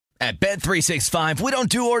At Bet365, we don't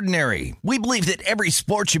do ordinary. We believe that every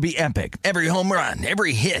sport should be epic. Every home run,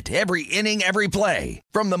 every hit, every inning, every play.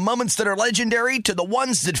 From the moments that are legendary to the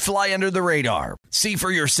ones that fly under the radar. See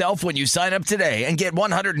for yourself when you sign up today and get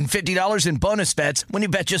 $150 in bonus bets when you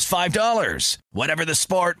bet just $5. Whatever the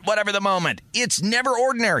sport, whatever the moment, it's never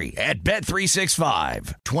ordinary at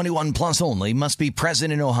Bet365. 21 plus only. Must be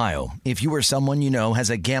present in Ohio. If you or someone you know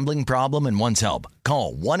has a gambling problem and wants help,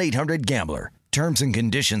 call 1-800-GAMBLER. Terms and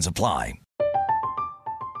conditions apply.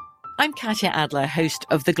 I'm Katya Adler, host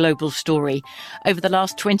of The Global Story. Over the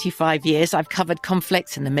last 25 years, I've covered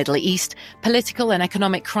conflicts in the Middle East, political and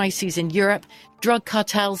economic crises in Europe, drug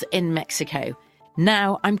cartels in Mexico.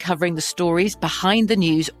 Now I'm covering the stories behind the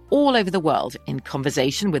news all over the world in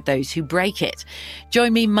conversation with those who break it.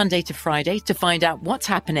 Join me Monday to Friday to find out what's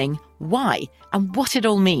happening, why, and what it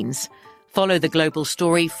all means. Follow The Global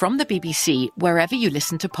Story from the BBC wherever you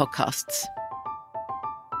listen to podcasts.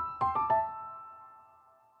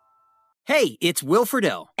 Hey, it's Will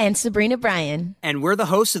Friedle. And Sabrina Bryan. And we're the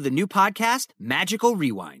hosts of the new podcast, Magical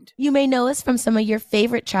Rewind. You may know us from some of your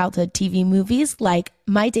favorite childhood TV movies like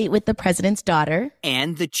My Date with the President's Daughter.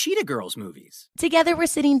 And the Cheetah Girls movies. Together, we're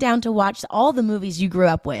sitting down to watch all the movies you grew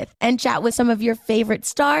up with and chat with some of your favorite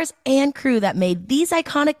stars and crew that made these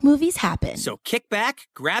iconic movies happen. So kick back,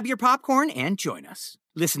 grab your popcorn, and join us.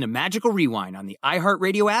 Listen to Magical Rewind on the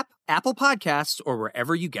iHeartRadio app, Apple Podcasts, or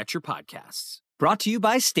wherever you get your podcasts. Brought to you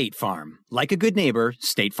by State Farm. Like a good neighbor,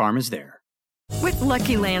 State Farm is there. With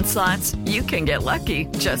Lucky Land Slots, you can get lucky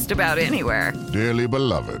just about anywhere. Dearly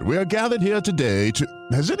beloved, we are gathered here today to...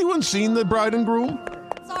 Has anyone seen the bride and groom?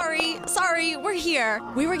 Sorry, we're here.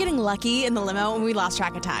 We were getting lucky in the limo and we lost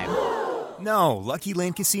track of time. No, Lucky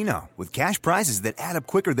Land Casino, with cash prizes that add up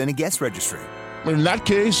quicker than a guest registry. In that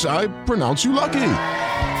case, I pronounce you lucky.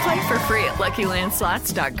 Play for free at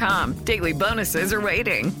LuckyLandSlots.com. Daily bonuses are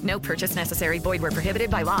waiting. No purchase necessary. Void where prohibited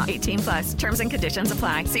by law. 18 plus. Terms and conditions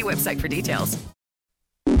apply. See website for details.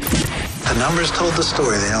 The numbers told the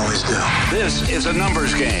story. They always do. This is a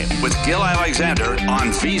numbers game with Gil Alexander on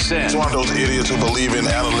VSiN. It's one of those idiots who believe in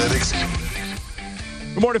analytics.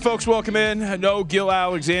 Good morning, folks. Welcome in. No Gil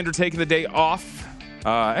Alexander taking the day off.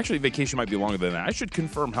 Actually, vacation might be longer than that. I should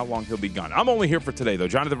confirm how long he'll be gone. I'm only here for today, though.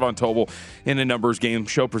 Jonathan Von Tobel in a numbers game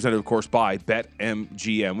show presented, of course, by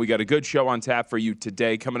BetMGM. We got a good show on tap for you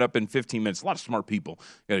today. Coming up in 15 minutes. A lot of smart people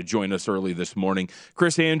got to join us early this morning.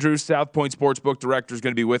 Chris Andrews, South Point Sportsbook Director, is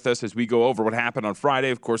going to be with us as we go over what happened on Friday.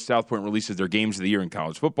 Of course, South Point releases their games of the year in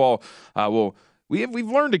college football. We've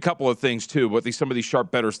learned a couple of things, too, what some of these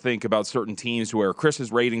sharp bettors think about certain teams, where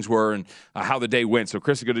Chris's ratings were and how the day went. So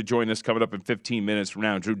Chris is going to join us coming up in 15 minutes from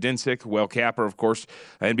now. Drew Dinsick, Will Capper, of course,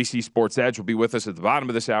 NBC Sports Edge, will be with us at the bottom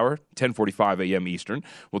of this hour, 10:45 a.m. Eastern.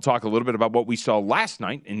 We'll talk a little bit about what we saw last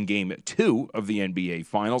night in Game 2 of the NBA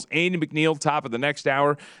Finals. Andy McNeil, top of the next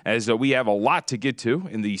hour, as we have a lot to get to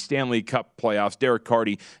in the Stanley Cup playoffs. Derek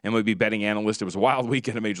Carty, MLB betting analyst. It was a wild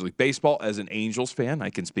weekend of Major League Baseball. As an Angels fan, I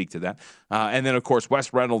can speak to that. And then, of course,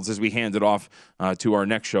 Wes Reynolds, as we hand it off to our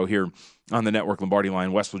next show here on the Network Lombardi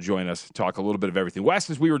Line. Wes will join us to talk a little bit of everything. Wes,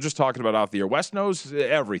 as we were just talking about off the air, Wes knows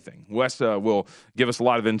everything. Wes will give us a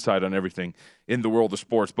lot of insight on everything in the world of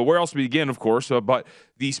sports. But where else to begin, of course, but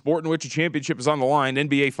the sport in which a championship is on the line,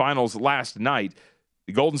 NBA Finals last night.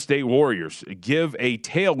 The Golden State Warriors give a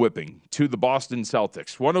tail whipping to the Boston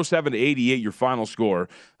Celtics. 107-88, your final score.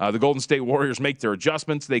 The Golden State Warriors make their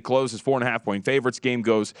adjustments. They close as 4.5-point favorites. Game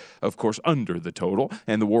goes, of course, under the total,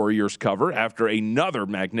 and the Warriors cover after another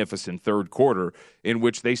magnificent third quarter in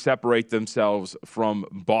which they separate themselves from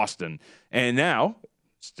Boston. And now,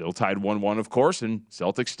 still tied 1-1, of course, and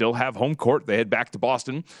Celtics still have home court. They head back to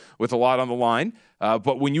Boston with a lot on the line.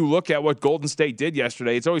 But when you look at what Golden State did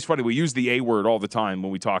yesterday, it's always funny. We use the A word all the time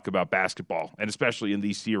when we talk about basketball, and especially in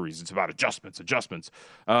these series. It's about adjustments.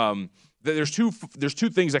 There's two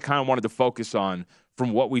things I kind of wanted to focus on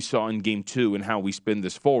from what we saw in Game 2 and how we spin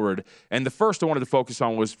this forward. And the first I wanted to focus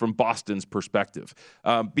on was from Boston's perspective.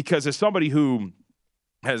 Because as somebody who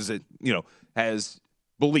has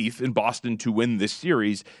belief in Boston to win this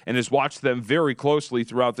series and has watched them very closely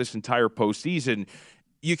throughout this entire postseason,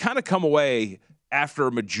 you kind of come away after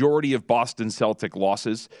a majority of Boston Celtic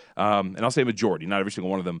losses, and I'll say majority, not every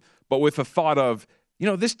single one of them, but with the thought of,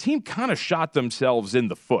 this team kind of shot themselves in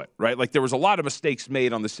the foot, right? Like there was a lot of mistakes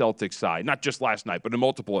made on the Celtics side, not just last night, but in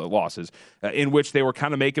multiple losses in which they were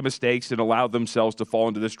kind of making mistakes and allowed themselves to fall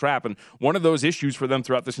into this trap. And one of those issues for them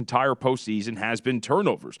throughout this entire postseason has been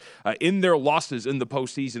turnovers. In their losses in the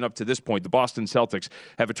postseason up to this point, the Boston Celtics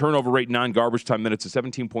have a turnover rate in non-garbage time minutes of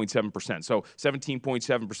 17.7%. So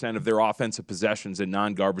 17.7% of their offensive possessions in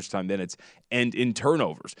non-garbage time minutes end in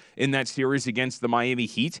turnovers. In that series against the Miami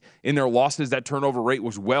Heat, in their losses, that turnover rate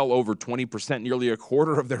was well over 20%, nearly a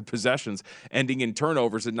quarter of their possessions ending in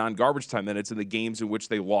turnovers in non-garbage time minutes in the games in which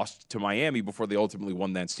they lost to Miami before they ultimately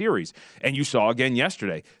won that series. And you saw again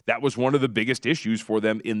yesterday, that was one of the biggest issues for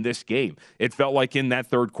them in this game. It felt like in that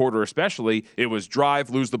third quarter especially, it was drive,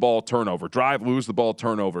 lose the ball, turnover, drive, lose the ball,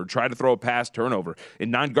 turnover, try to throw a pass, turnover.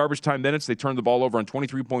 In non-garbage time minutes, they turned the ball over on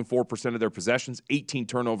 23.4% of their possessions, 18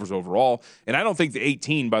 turnovers overall. And I don't think the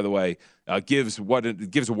 18, by the way, gives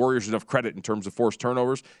the Warriors enough credit in terms of forced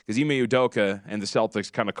turnovers, because Ime Udoka and the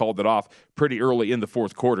Celtics kind of called it off pretty early in the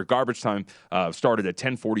fourth quarter. Garbage time started at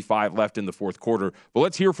 10:45 left in the fourth quarter. But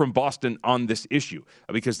let's hear from Boston on this issue,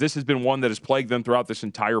 because this has been one that has plagued them throughout this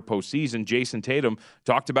entire postseason. Jason Tatum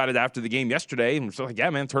talked about it after the game yesterday, and was like, yeah,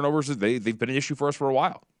 man, turnovers, they've been an issue for us for a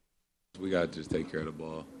while. We got to just take care of the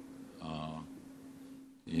ball.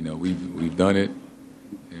 We've done it,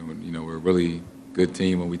 and we're a really good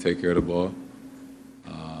team when we take care of the ball.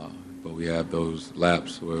 But we have those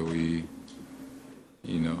laps where we,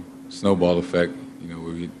 snowball effect, where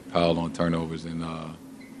we pile on turnovers and,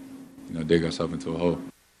 dig ourselves into a hole.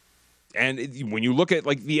 And when you look at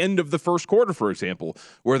like the end of the first quarter, for example,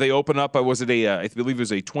 where they open up, I believe it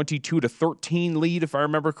was a 22-13 lead, if I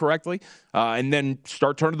remember correctly, and then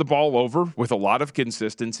start turning the ball over with a lot of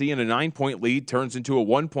consistency, and a 9-point lead turns into a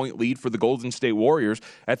 1-point lead for the Golden State Warriors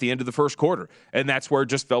at the end of the first quarter. And that's where it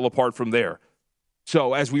just fell apart from there.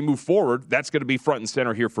 So as we move forward, that's going to be front and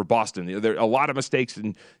center here for Boston. There are a lot of mistakes,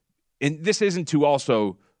 and this isn't to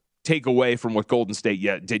also take away from what Golden State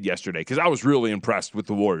did yesterday, because I was really impressed with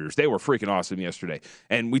the Warriors. They were freaking awesome yesterday.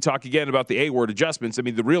 And we talk again about the A-word adjustments. I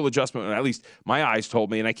mean, the real adjustment, at least my eyes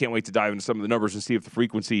told me, and I can't wait to dive into some of the numbers and see if the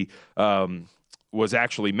frequency was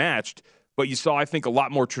actually matched. But you saw, I think, a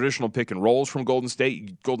lot more traditional pick and rolls from Golden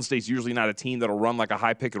State. Golden State's usually not a team that'll run like a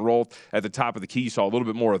high pick and roll at the top of the key. You saw a little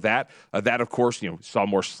bit more of that. That, of course, saw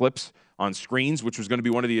more slips on screens, which was going to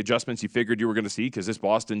be one of the adjustments you figured you were going to see, because this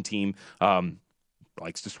Boston team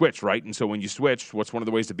likes to switch, right? And so when you switch, what's one of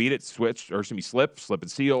the ways to beat it? Slip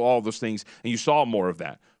and seal, all those things. And you saw more of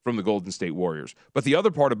that from the Golden State Warriors. But the other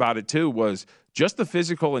part about it, too, was just the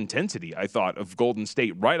physical intensity, I thought, of Golden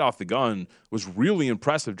State right off the gun was really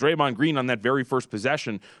impressive. Draymond Green on that very first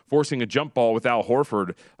possession, forcing a jump ball with Al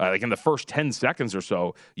Horford, like in the first 10 seconds or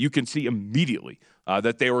so, you can see immediately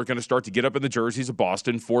that they were going to start to get up in the jerseys of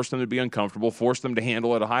Boston, force them to be uncomfortable, force them to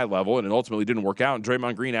handle at a high level, and it ultimately didn't work out. And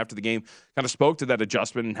Draymond Green, after the game, kind of spoke to that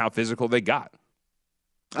adjustment and how physical they got.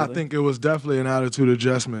 I think it was definitely an attitude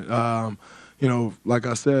adjustment. Like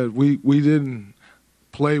I said, we didn't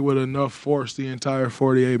play with enough force the entire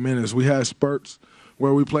 48 minutes. We had spurts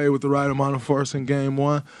where we played with the right amount of force in game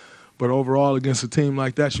one, but overall against a team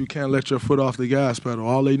like that, you can't let your foot off the gas pedal.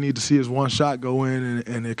 All they need to see is one shot go in,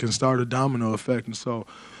 and it can start a domino effect. And so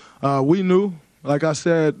we knew, like I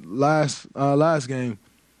said last game,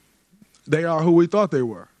 they are who we thought they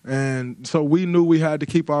were. And so we knew we had to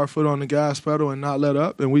keep our foot on the gas pedal and not let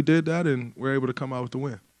up, and we did that, and we're able to come out with the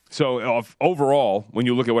win. So overall, when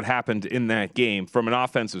you look at what happened in that game, from an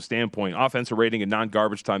offensive standpoint, offensive rating in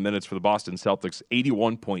non-garbage time minutes for the Boston Celtics,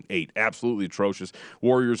 81.8, absolutely atrocious.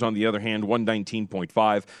 Warriors, on the other hand,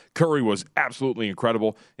 119.5. Curry was absolutely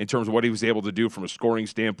incredible in terms of what he was able to do from a scoring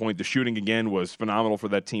standpoint. The shooting, again, was phenomenal for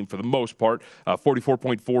that team for the most part.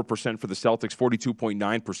 44.4% for the Celtics,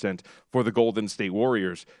 42.9% for the Golden State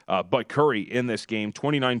Warriors. But Curry in this game,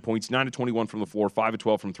 29 points, 9 of 21 from the floor, 5 of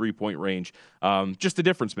 12 from three-point range. Just a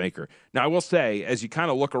difference maker. Now, I will say, as you kind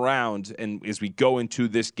of look around and as we go into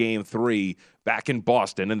this game 3 back in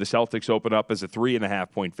Boston, and the Celtics open up as a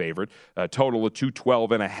 3.5-point favorite, a total of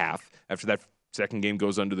 212.5. After that second game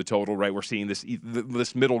goes under the total, right? We're seeing this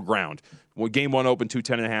middle ground. Well, game 1 opened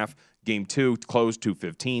 210.5. Game 2 closed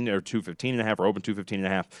 215 or 215.5, or open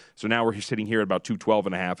 215.5. So now we're sitting here at about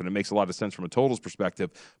 212.5, and it makes a lot of sense from a totals perspective.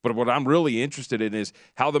 But what I'm really interested in is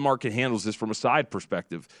how the market handles this from a side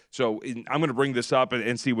perspective. So I'm going to bring this up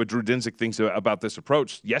and see what Drew Dinsick thinks about this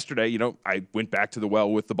approach. Yesterday, I went back to the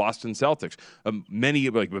well with the Boston Celtics. A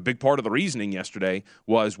big part of the reasoning yesterday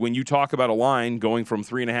was when you talk about a line going from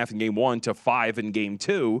 3.5 in game 1 to 5 in game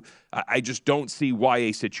 2, I just don't see why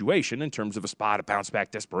a situation in terms of a spot, a bounce back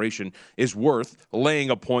desperation, possession is worth laying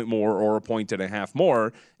a point more or a point and a half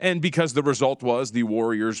more. And because the result was the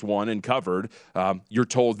Warriors won and covered, you're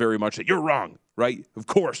told very much that you're wrong, right? Of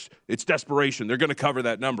course, it's desperation. They're going to cover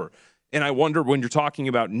that number. And I wonder when you're talking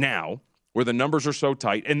about now, where the numbers are so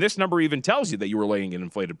tight, and this number even tells you that you were laying an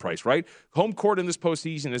inflated price, right? Home court in this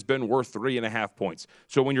postseason has been worth 3.5 points.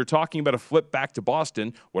 So when you're talking about a flip back to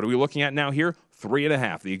Boston, what are we looking at now here?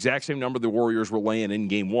 3.5, the exact same number the Warriors were laying in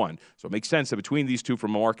game one. So it makes sense that between these two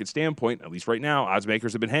from a market standpoint, at least right now, odds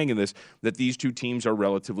makers have been hanging this, that these two teams are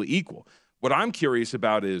relatively equal. What I'm curious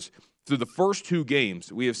about is, through the first two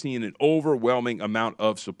games, we have seen an overwhelming amount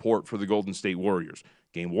of support for the Golden State Warriors.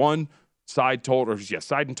 Game one, side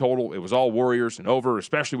and total, it was all Warriors and over,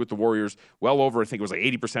 especially with the Warriors, well over, I think it was like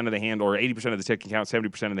 80% of the handle, or 80% of the ticket count,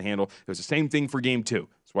 70% of the handle. It was the same thing for game two.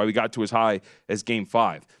 That's why we got to as high as game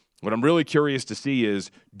five. What I'm really curious to see is,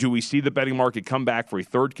 do we see the betting market come back for a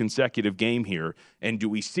third consecutive game here, and do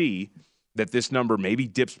we see that this number maybe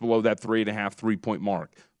dips below that 3.5, 3-point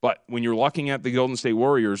mark? But when you're looking at the Golden State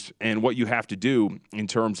Warriors and what you have to do in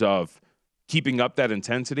terms of keeping up that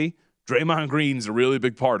intensity, Draymond Green's a really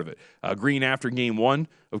big part of it. Green, after game one,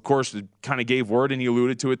 of course, kind of gave word, and he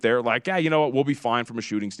alluded to it there, like, you know what, we'll be fine from a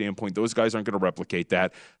shooting standpoint. Those guys aren't going to replicate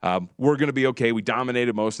that. We're going to be okay. We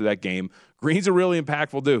dominated most of that game. Green's a really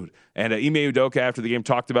impactful dude. And Ime Udoka, after the game,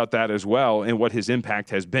 talked about that as well and what his impact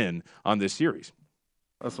has been on this series.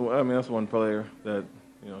 That's one player that,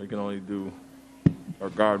 you can only do or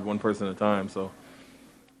guard one person at a time. So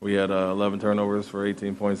we had 11 turnovers for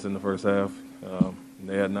 18 points in the first half.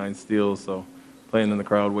 They had 9 steals, so playing in the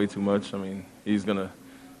crowd way too much. I mean, he's going to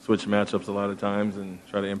switch matchups a lot of times and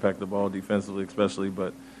try to impact the ball defensively especially,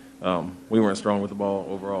 but we weren't strong with the ball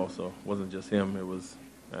overall, so it wasn't just him. It was,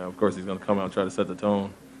 of course, he's going to come out and try to set the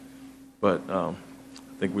tone, but I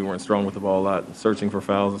think we weren't strong with the ball a lot, searching for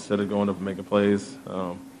fouls instead of going up and making plays,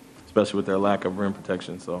 especially with their lack of rim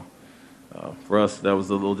protection. So for us, that was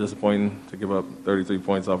a little disappointing to give up 33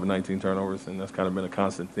 points off of 19 turnovers, and that's kind of been a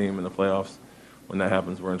constant theme in the playoffs. When that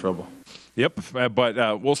happens, we're in trouble. Yep,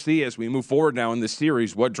 but we'll see as we move forward now in this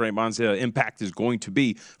series what Draymond's impact is going to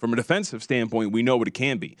be. From a defensive standpoint, we know what it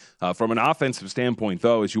can be. From an offensive standpoint,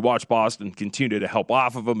 though, as you watch Boston continue to help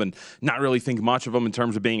off of them and not really think much of them in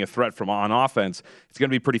terms of being a threat from on offense, it's going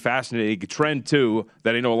to be pretty fascinating. A trend, too,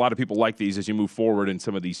 that I know a lot of people like these as you move forward in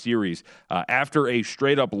some of these series. After a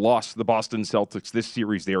straight-up loss to the Boston Celtics this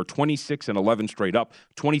series, they are 26-11 straight up,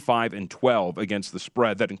 25-12 against the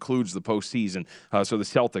spread. That includes the postseason. So the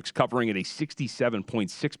Celtics covering it a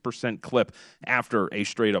 67.6% clip after a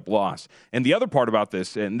straight-up loss. And the other part about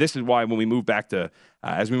this, and this is why when we move back to,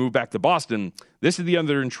 as we move back to Boston, this is the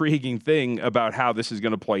other intriguing thing about how this is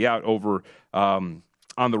going to play out over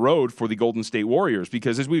on the road for the Golden State Warriors,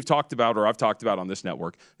 because as we've talked about, or I've talked about on this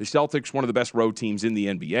network, the Celtics, one of the best road teams in the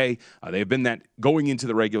NBA. They have been that coming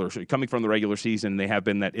from the regular season, and they have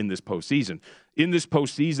been that in this postseason. In this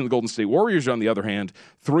postseason, the Golden State Warriors, on the other hand,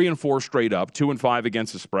 3-4 straight up, 2-5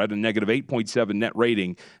 against the spread, a negative 8.7 net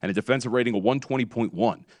rating, and a defensive rating of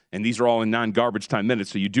 120.1. And these are all in non-garbage time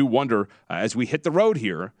minutes. So you do wonder, as we hit the road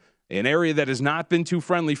here, an area that has not been too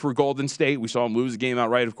friendly for Golden State. We saw them lose the game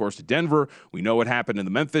outright, of course, to Denver. We know what happened in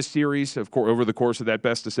the Memphis series, of course, over the course of that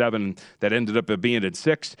best of 7 that ended up being at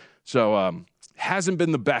 6. So hasn't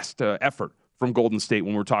been the best effort from Golden State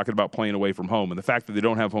when we're talking about playing away from home. And the fact that they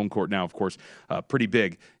don't have home court now, of course, pretty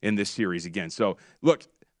big in this series again. So, look,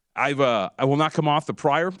 I will not come off the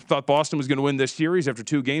prior. Thought Boston was going to win this series. After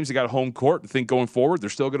 2 games, they got a home court. I think going forward, they're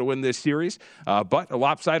still going to win this series. But a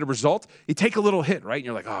lopsided result, you take a little hit, right? And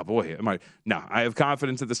you're like, oh, boy, I have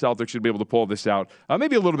confidence that the Celtics should be able to pull this out.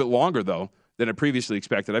 Maybe a little bit longer, though, than I previously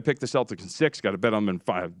expected. I picked the Celtics in 6, got a bet on them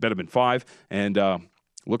in 5, and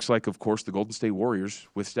looks like, of course, the Golden State Warriors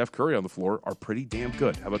with Steph Curry on the floor are pretty damn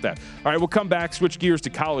good. How about that? All right, we'll come back, switch gears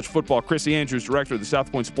to college football. Chrissy Andrews, director of the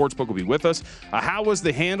South Point Sportsbook, will be with us. How was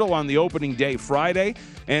the handle on the opening day Friday?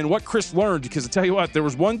 And what Chris learned, because I tell you what, there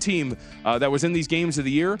was one team that was in these games of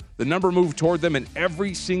the year. The number moved toward them in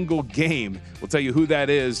every single game. We'll tell you who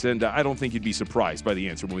that is, and I don't think you'd be surprised by the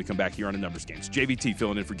answer when we come back here on the Numbers Games. JVT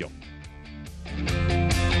filling in for Gil.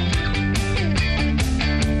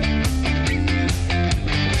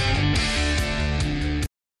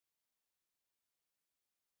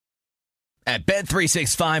 At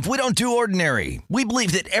Bet365, we don't do ordinary. We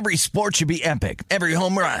believe that every sport should be epic. Every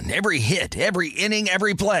home run, every hit, every inning,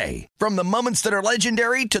 every play. From the moments that are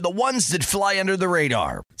legendary to the ones that fly under the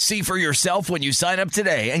radar. See for yourself when you sign up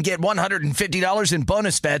today and get $150 in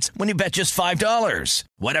bonus bets when you bet just $5.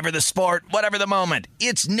 Whatever the sport, whatever the moment,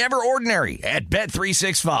 it's never ordinary at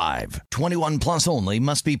Bet365. 21 plus only.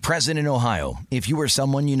 Must be present in Ohio. If you or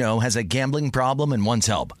someone you know has a gambling problem and wants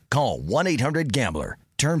help, call 1-800-GAMBLER.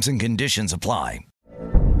 Terms and conditions apply.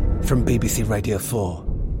 From BBC Radio 4,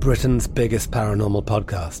 Britain's biggest paranormal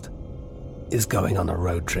podcast is going on a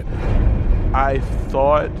road trip. I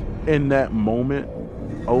thought in that moment,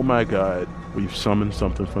 oh my God, we've summoned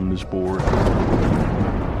something from this board.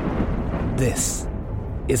 This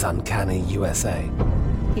is Uncanny USA.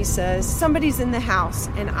 He says, somebody's in the house,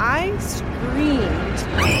 and I screamed.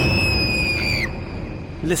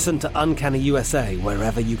 Listen to Uncanny USA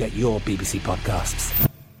wherever you get your BBC podcasts,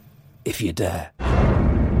 if you dare.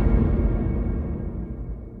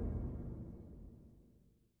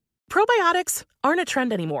 Probiotics aren't a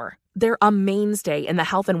trend anymore. They're a mainstay in the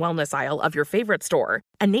health and wellness aisle of your favorite store.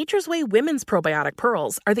 And Nature's Way Women's Probiotic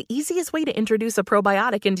Pearls are the easiest way to introduce a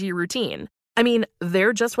probiotic into your routine. I mean,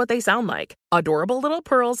 they're just what they sound like. Adorable little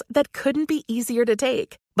pearls that couldn't be easier to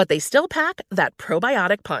take. But they still pack that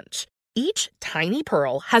probiotic punch. Each tiny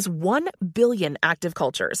pearl has 1 billion active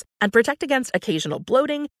cultures and protect against occasional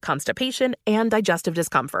bloating, constipation, and digestive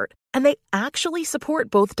discomfort. And they actually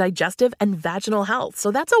support both digestive and vaginal health,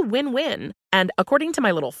 so that's a win-win. And according to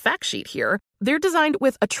my little fact sheet here, they're designed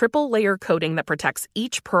with a triple-layer coating that protects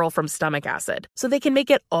each pearl from stomach acid, so they can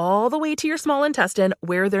make it all the way to your small intestine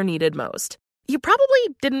where they're needed most. You probably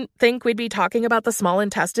didn't think we'd be talking about the small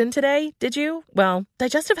intestine today, did you? Well,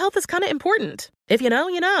 digestive health is kind of important. If you know,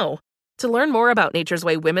 you know. To learn more about Nature's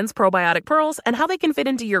Way Women's Probiotic Pearls and how they can fit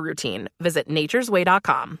into your routine, visit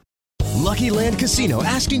naturesway.com. Lucky Land Casino,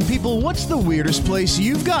 asking people, what's the weirdest place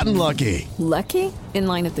you've gotten lucky? Lucky? In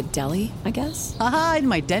line at the deli, I guess? Aha, in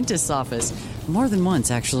my dentist's office. More than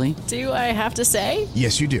once, actually. Do I have to say?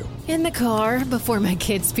 Yes, you do. In the car before my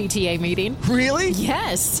kids' PTA meeting. Really?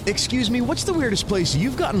 Yes. Excuse me, what's the weirdest place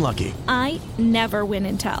you've gotten lucky? I never win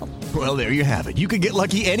and tell. Well, there you have it. You can get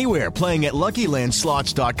lucky anywhere, playing at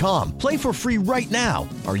LuckyLandSlots.com. Play for free right now.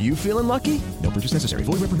 Are you feeling lucky? No purchase necessary.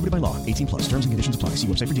 Void where prohibited by law. 18 plus. Terms and conditions apply. See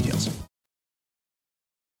website for details.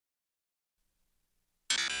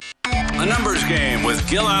 A numbers game with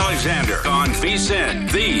Gil Alexander on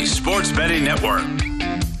VSiN, the Sports Betting Network.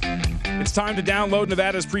 It's time to download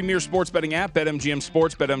Nevada's premier sports betting app, BetMGM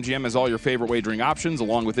Sports. BetMGM has all your favorite wagering options,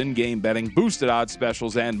 along with in-game betting, boosted odds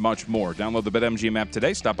specials, and much more. Download the BetMGM app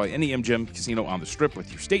today. Stop by any MGM casino on the Strip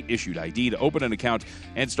with your state-issued ID to open an account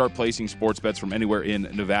and start placing sports bets from anywhere in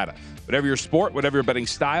Nevada. Whatever your sport, whatever your betting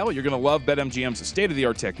style, you're going to love BetMGM's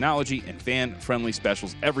state-of-the-art technology and fan-friendly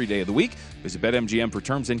specials every day of the week. Visit BetMGM for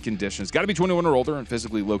terms and conditions. Got to be 21 or older and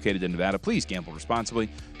physically located in Nevada. Please gamble responsibly.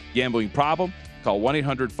 Gambling problem? Call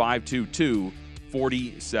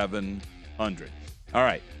 1-800-522-4700. All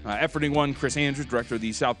right. Efforting one, Chris Andrews, director of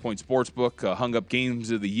the South Point Sportsbook, hung up Games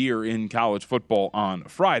of the Year in college football on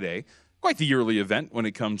Friday. Quite the yearly event when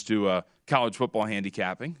it comes to college football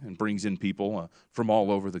handicapping, and brings in people from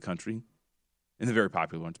all over the country. And the very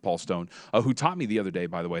popular ones, Paul Stone, who taught me the other day,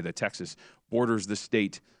 by the way, that Texas borders the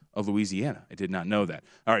state of Louisiana. I did not know that.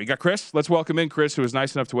 All right, you got Chris. Let's welcome in Chris, who was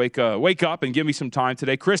nice enough to wake up and give me some time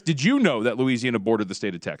today. Chris, did you know that Louisiana bordered the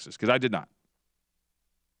state of Texas? Because I did not.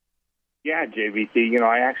 Yeah, JVT.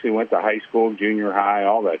 I actually went to high school, junior high,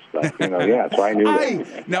 all that stuff. Yeah, so I knew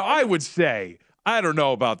that. Now, I would say, I don't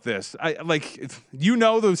know about this.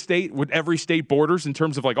 Would every state borders in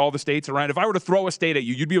terms of like all the states around? If I were to throw a state at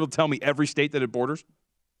you, you'd be able to tell me every state that it borders?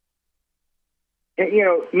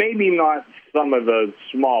 Maybe not some of the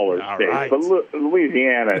smaller states, right. But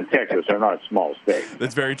Louisiana and Texas are not small states.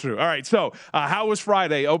 That's very true. All right, so how was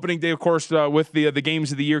Friday? Opening day, of course, with the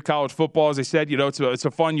Games of the Year, college football. As I said, it's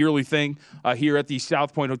a fun yearly thing here at the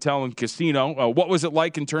South Point Hotel and Casino. What was it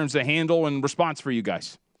like in terms of handle and response for you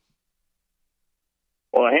guys?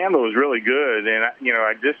 Well, the handle was really good, and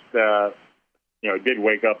I just did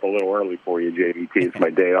wake up a little early for you, JVT. It's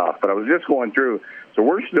my day off, but I was just going through. So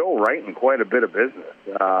we're still writing quite a bit of business.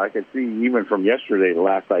 I can see even from yesterday, the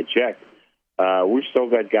last I checked, we still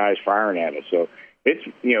got guys firing at us. So it's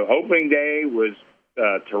opening day was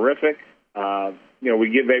terrific. We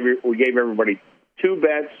gave everybody 2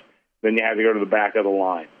 bets, then you had to go to the back of the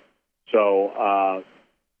line. So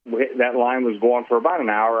that line was going for about an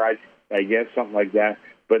hour, I guess, something like that.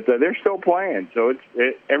 But they're still playing, so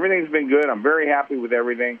everything's been good. I'm very happy with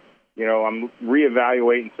everything. I'm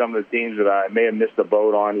reevaluating some of the teams that I may have missed the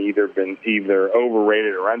boat on, either been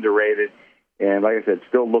overrated or underrated. And like I said,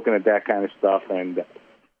 still looking at that kind of stuff. And,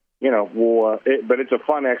 but it's a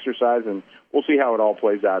fun exercise, and we'll see how it all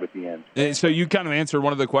plays out at the end. And so you kind of answered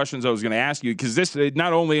one of the questions I was going to ask you, because this,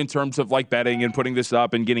 not only in terms of like betting and putting this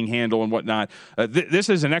up and getting handle and whatnot, this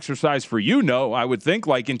is an exercise for you, I would think,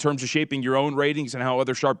 like in terms of shaping your own ratings and how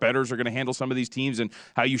other sharp bettors are going to handle some of these teams and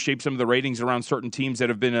how you shape some of the ratings around certain teams that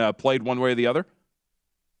have been played one way or the other?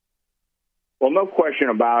 Well, no question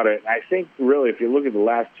about it. I think really if you look at the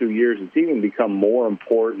last 2 years, it's even become more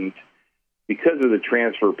important because of the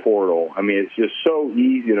transfer portal. I mean, it's just so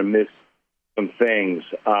easy to miss some things.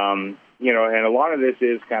 And a lot of this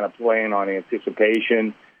is kind of playing on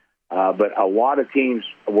anticipation. But a lot of teams,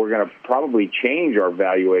 we're going to probably change our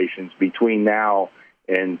valuations between now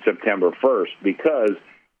and September 1st because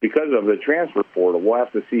of the transfer portal. We'll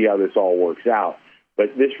have to see how this all works out.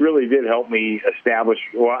 But this really did help me it's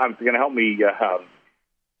going to help me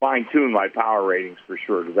fine-tune my power ratings for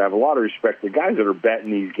sure, because I have a lot of respect for guys that are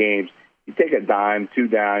betting these games. You take a dime, 2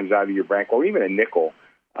 dimes out of your bankroll, or even a nickel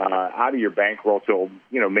out of your bankroll till,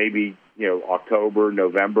 maybe, October,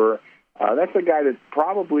 November. That's a guy that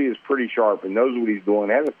probably is pretty sharp and knows what he's doing,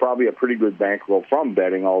 has probably a pretty good bankroll from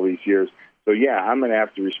betting all these years. So, yeah, I'm going to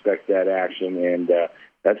have to respect that action, and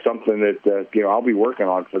that's something that I'll be working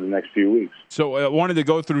on for the next few weeks. So I wanted to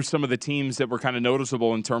go through some of the teams that were kind of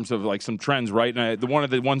noticeable in terms of like some trends, right? And one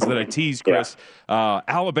of the ones that I teased, Chris,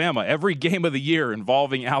 Alabama. Every game of the year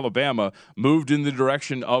involving Alabama moved in the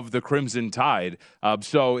direction of the Crimson Tide.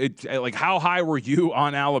 So how high were you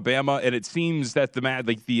on Alabama? And it seems that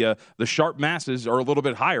the sharp masses are a little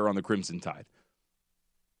bit higher on the Crimson Tide.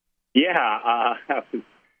 Yeah, I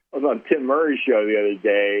was on Tim Murray's show the other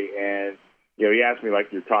day, and he asked me,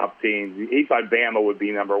 like, your top teams. He thought Bama would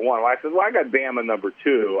be number one. Well, I said, I got Bama number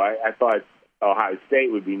 2. I thought Ohio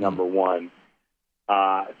State would be number 1.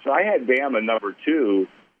 So I had Bama number 2,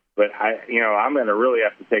 but I'm going to really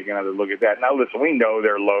have to take another look at that. Now, listen, we know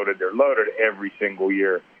they're loaded. They're loaded every single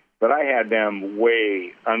year. But I had them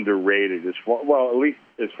way underrated, at least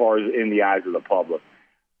as far as in the eyes of the public.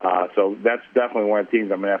 So that's definitely one of the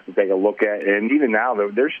teams I'm going to have to take a look at. And even now,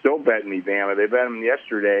 they're still betting me Bama. They bet them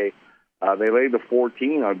yesterday. They laid the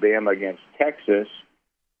 14 on Bama against Texas.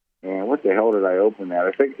 And what the hell did I open at?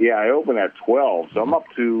 I opened at 12. So I'm up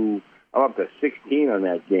to 16 on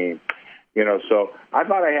that game. So I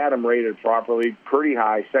thought I had them rated properly, pretty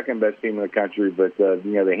high, second best team in the country. But the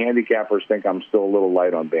handicappers think I'm still a little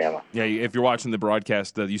light on Bama. Yeah, if you're watching the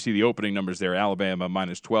broadcast, you see the opening numbers there. Alabama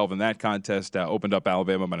minus 12 in that contest opened up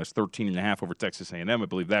Alabama minus 13.5 over Texas A&M. I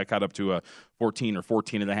believe that got up to 14 or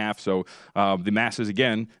 14.5. So the masses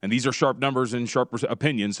again, and these are sharp numbers and sharp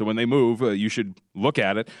opinions. So when they move, you should look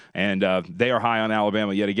at it. And they are high on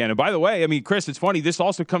Alabama yet again. And by the way, I mean, Chris, it's funny. This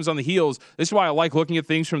also comes on the heels. This is why I like looking at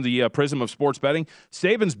things from the prism of sports betting.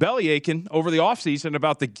 Saban's belly aching over the offseason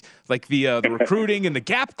about the recruiting and the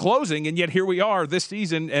gap closing, and yet here we are this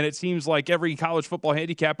season, and it seems like every college football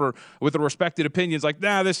handicapper with a respected opinion is like,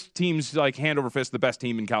 this team's like hand over fist the best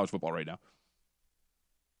team in college football right now.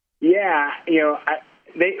 Yeah,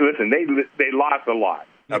 they lost a lot.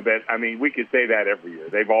 I mean, we could say that every year.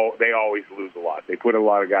 They always lose a lot. They put a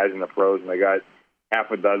lot of guys in the pros, and they got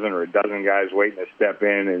half a dozen or a dozen guys waiting to step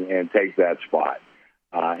in and take that spot.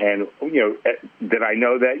 Did I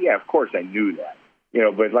know that? Yeah, of course I knew that.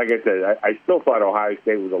 But like I said, I still thought Ohio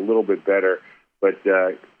State was a little bit better. But,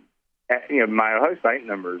 my Ohio State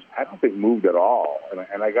numbers, I don't think moved at all.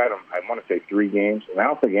 And I got them, I want to say 3 games, and I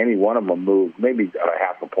don't think any one of them moved, maybe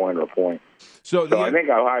half a point or a point. So I think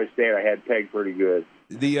Ohio State I had pegged pretty good.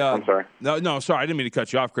 I'm sorry. No, sorry. I didn't mean to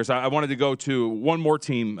cut you off, Chris. I wanted to go to one more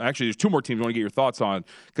team. Actually, there's 2 more teams I want to get your thoughts on.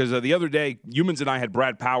 Because the other day, Humans and I had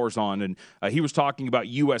Brad Powers on, and he was talking about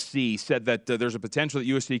USC, said that there's a potential that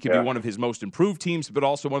USC could be one of his most improved teams, but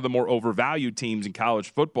also one of the more overvalued teams in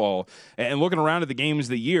college football. And looking around at the games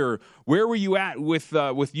of the year, where were you at with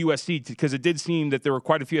USC? Because it did seem that there were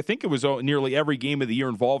quite a few. I think it was nearly every game of the year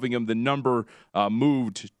involving them, the number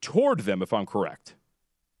moved toward them, if I'm correct.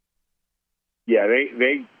 Yeah,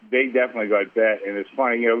 they definitely got that, and it's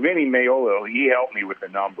funny. Vinny Maiolo, he helped me with the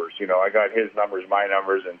numbers. I got his numbers, my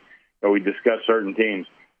numbers, and we discussed certain teams.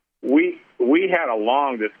 We had a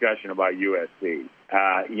long discussion about USC.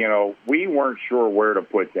 We weren't sure where to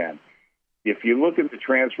put them. If you look at the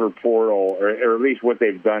transfer portal, or at least what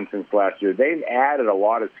they've done since last year, they've added a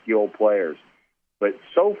lot of skilled players. But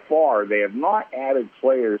so far, they have not added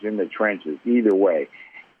players in the trenches either way.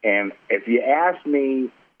 And if you ask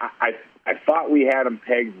me, I thought we had them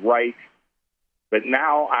pegged right, but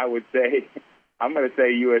now I would say I'm going to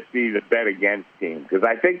say USC is a bet against team, because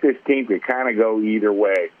I think this team could kind of go either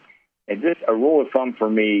way. And just a rule of thumb for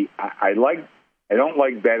me, I like I don't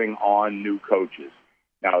like betting on new coaches.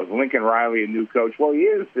 Now, is Lincoln Riley a new coach? Well, he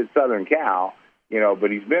is at Southern Cal,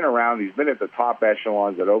 but he's been around. He's been at the top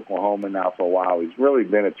echelons at Oklahoma now for a while. He's really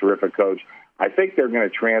been a terrific coach. I think they're going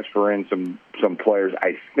to transfer in some players,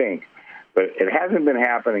 I think, but it hasn't been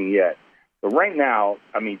happening yet. But right now,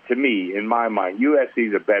 to me, in my mind, USC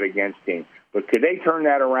is a bet against team. But could they turn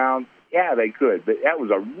that around? Yeah, they could. But that was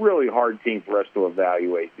a really hard team for us to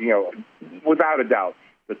evaluate. Without a doubt,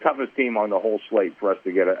 the toughest team on the whole slate for us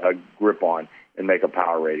to get a grip on and make a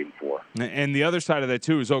power rating for. And the other side of that,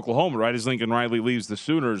 too, is Oklahoma, right, as Lincoln Riley leaves the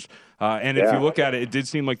Sooners. And if you look at it, it did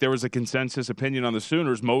seem like there was a consensus opinion on the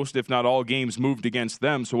Sooners. Most, if not all, games moved against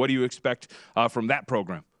them. So what do you expect from that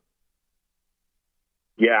program?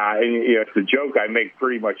 Yeah, and it's a joke I make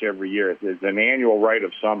pretty much every year. It's an annual rite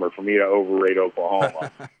of summer for me to overrate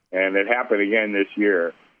Oklahoma, and it happened again this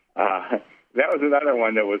year. That was another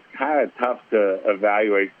one that was kind of tough to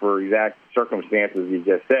evaluate for exact circumstances you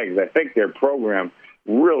just said, because I think their program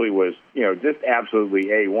really was, just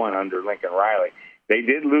absolutely A1 under Lincoln Riley. They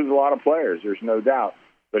did lose a lot of players, there's no doubt.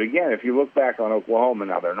 But again, if you look back on Oklahoma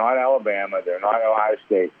now, they're not Alabama, they're not Ohio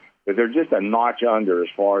State, but they're just a notch under as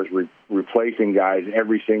far as replacing guys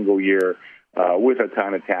every single year with a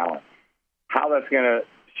ton of talent. How that's going to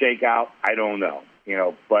shake out, I don't know.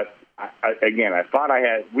 But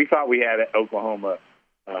we thought we had Oklahoma,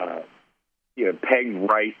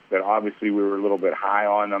 pegged right, but obviously we were a little bit high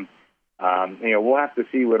on them. We'll have to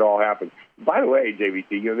see what all happens. By the way,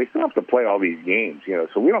 JVT, they still have to play all these games,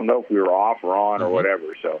 so we don't know if we were off or on or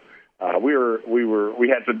whatever. So. We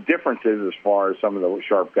had some differences as far as some of the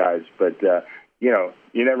sharp guys, but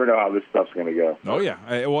you never know how this stuff's going to go. Oh yeah,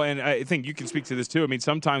 and I think you can speak to this too.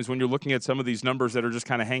 Sometimes when you're looking at some of these numbers that are just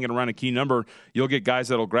kind of hanging around a key number, you'll get guys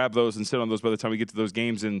that'll grab those and sit on those by the time we get to those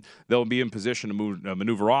games, and they'll be in position to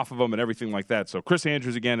maneuver off of them and everything like that. So Chris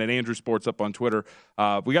Andrews again at Andrew Sports up on Twitter.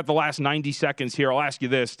 We got the last 90 seconds here. I'll ask you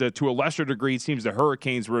this: to a lesser degree, it seems the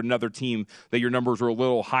Hurricanes were another team that your numbers were a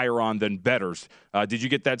little higher on than bettors. Did you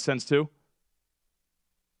get that sense too?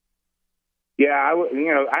 Yeah,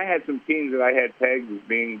 I had some teams that I had pegged as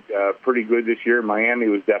being pretty good this year. Miami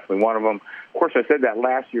was definitely one of them. Of course, I said that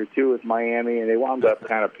last year, too, with Miami, and they wound up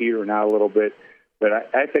kind of petering out a little bit. But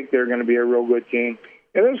I think they're going to be a real good team.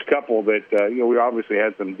 And there's a couple that, we obviously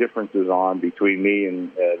had some differences on between me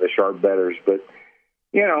and the sharp bettors. But,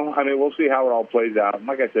 we'll see how it all plays out. And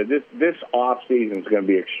like I said, this off-season is going to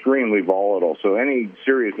be extremely volatile. So any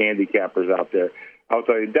serious handicappers out there, I'll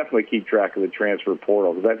tell you, definitely keep track of the transfer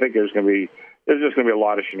portal, because I think there's just going to be a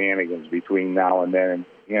lot of shenanigans between now and then.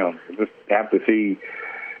 And, just have to be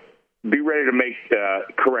ready to make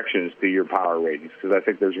corrections to your power ratings, because I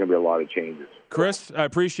think there's going to be a lot of changes. Chris, I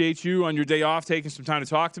appreciate you on your day off taking some time to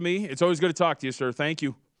talk to me. It's always good to talk to you, sir. Thank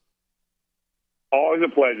you. Always a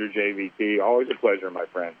pleasure, JVT. Always a pleasure, my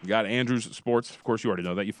friend. You got Andrews Sports. Of course, you already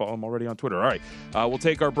know that. You follow him already on Twitter. All right. We'll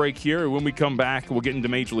take our break here. When we come back, we'll get into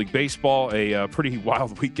Major League Baseball, a pretty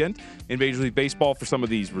wild weekend in Major League Baseball for some of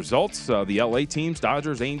these results. The L.A. teams,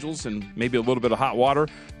 Dodgers, Angels, and maybe a little bit of hot water.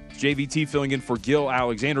 JVT filling in for Gil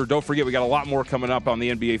Alexander. Don't forget, we got a lot more coming up on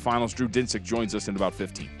the NBA Finals. Drew Dinsick joins us in about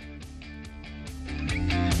 15.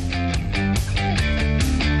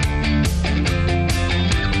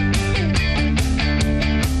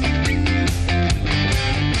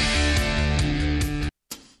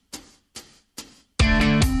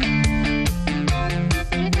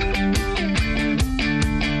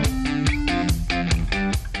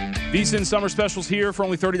 VSiN Summer Specials here for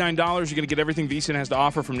only $39. You're going to get everything VSiN has to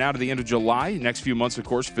offer from now to the end of July. Next few months, of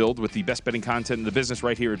course, filled with the best betting content in the business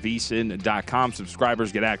right here at VSiN.com.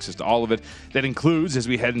 Subscribers get access to all of it. That includes, as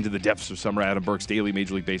we head into the depths of summer, Adam Burke's daily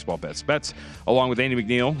Major League Baseball bets, along with Andy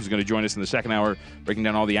McNeil, who's going to join us in the second hour, breaking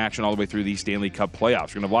down all the action all the way through the Stanley Cup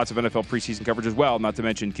playoffs. We're going to have lots of NFL preseason coverage as well, not to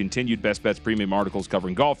mention continued Best Bets premium articles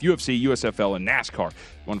covering golf, UFC, USFL, and NASCAR.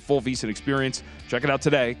 One full VSiN experience. Check it out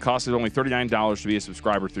today. Cost is only $39 to be a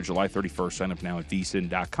subscriber through July 31st. Sign up now at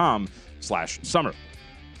VSiN.com/summer.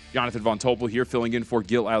 Jonathan Von Tobel here, filling in for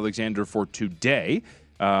Gil Alexander for today.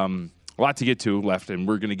 A lot to get to left, and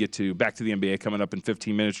we're going to get back to the NBA coming up in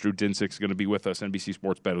 15 minutes. Drew Dinsick is going to be with us, NBC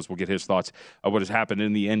Sports Bettors. We'll get his thoughts of what has happened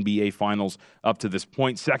in the NBA Finals up to this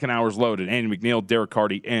point. Second hour's loaded. Andy McNeil, Derek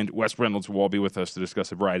Carty, and Wes Reynolds will all be with us to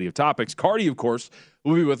discuss a variety of topics. Carty, of course,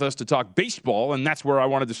 will be with us to talk baseball, and that's where I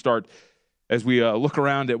wanted to start as we look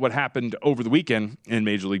around at what happened over the weekend in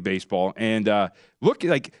Major League Baseball and look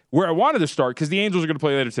like where I wanted to start, because the Angels are going to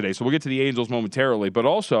play later today, so we'll get to the Angels momentarily, but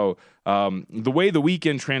also the way the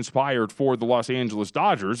weekend transpired for the Los Angeles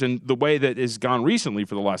Dodgers and the way that has gone recently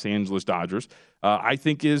for the Los Angeles Dodgers, I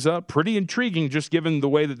think is pretty intriguing, just given the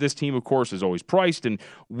way that this team, of course, is always priced and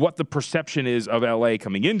what the perception is of L.A.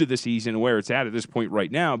 coming into the season and where it's at this point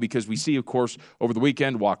right now, because we see, of course, over the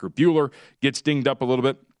weekend, Walker Buehler gets dinged up a little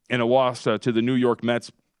bit in a loss to the New York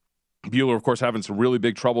Mets. Buehler, of course, having some really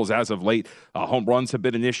big troubles as of late. Home runs have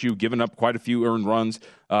been an issue, giving up quite a few earned runs.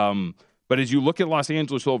 But as you look at Los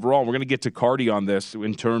Angeles overall, we're going to get to Cardi on this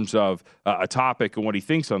in terms of a topic and what he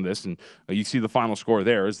thinks on this. And you see the final score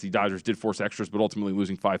there as the Dodgers did force extras, but ultimately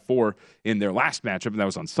losing 5-4 in their last matchup, and that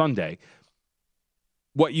was on Sunday.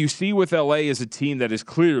 What you see with L.A. is a team that is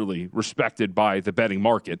clearly respected by the betting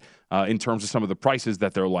market in terms of some of the prices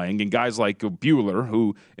that they're laying. And guys like Buehler,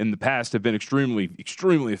 who in the past have been extremely,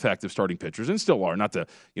 extremely effective starting pitchers and still are, not to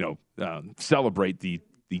celebrate the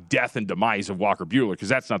death and demise of Walker Buehler, because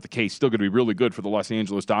that's not the case. Still going to be really good for the Los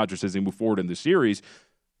Angeles Dodgers as they move forward in the series.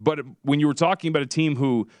 But when you were talking about a team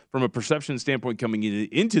who, from a perception standpoint coming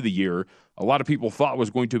into the year, a lot of people thought was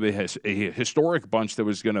going to be a historic bunch that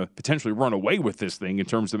was going to potentially run away with this thing in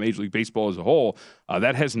terms of Major League Baseball as a whole,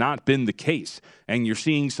 that has not been the case. And you're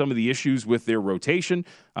seeing some of the issues with their rotation,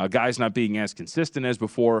 guys not being as consistent as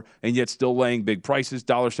before, and yet still laying big prices.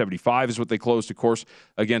 $1.75 is what they closed, of course,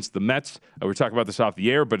 against the Mets. We're talking about this off the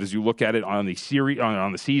air, but as you look at it on the series,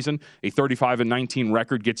 on the season, a 35-19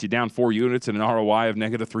 record gets you down 4 units and an ROI of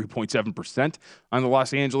negative 3.7% on the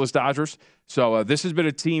Los Angeles Dodgers. So this has been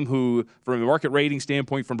a team who, from a market rating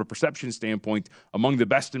standpoint, from a perception standpoint, among the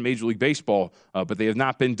best in Major League Baseball, but they have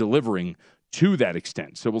not been delivering to that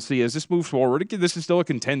extent. So we'll see as this moves forward. Again, this is still a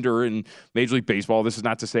contender in Major League Baseball. This is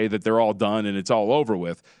not to say that they're all done and it's all over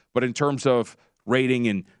with. But in terms of rating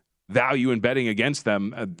and value and betting against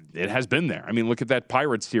them, it has been there. I mean, look at that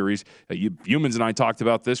Pirates series. Humans and I talked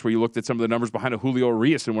about this, where you looked at some of the numbers behind a Julio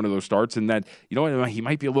Urias in one of those starts, and that, he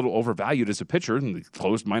might be a little overvalued as a pitcher, and he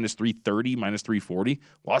closed minus 330, minus 340,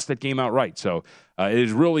 lost that game outright. So it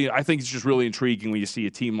is really, I think it's just really intriguing when you see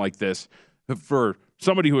a team like this, for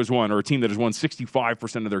somebody who has won, or a team that has won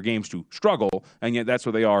 65% of their games, to struggle, and yet that's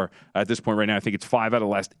where they are at this point right now. I think it's 5 out of the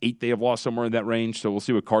last 8 they have lost, somewhere in that range. So we'll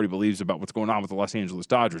see what Cardi believes about what's going on with the Los Angeles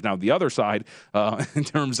Dodgers. Now, the other side, in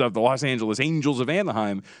terms of the Los Angeles Angels of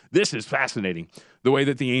Anaheim, this is fascinating, the way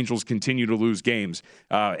that the Angels continue to lose games,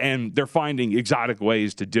 and they're finding exotic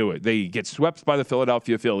ways to do it. They get swept by the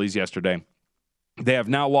Philadelphia Phillies yesterday. They have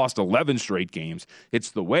now lost 11 straight games.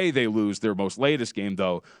 It's the way they lose their most latest game,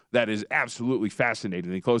 though, that is absolutely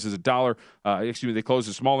fascinating. They close as they close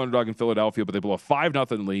a small underdog in Philadelphia, but they blow a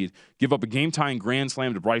 5-0 lead, give up a game-tying grand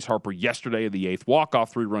slam to Bryce Harper yesterday in the 8th,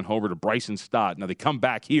 walk-off 3-run homer to Bryson Stott. Now they come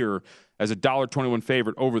back here as a $1.21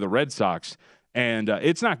 favorite over the Red Sox, and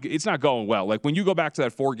it's not going well. Like, when you go back to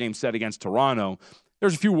that 4-game set against Toronto,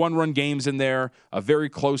 there's a few one-run games in there, a very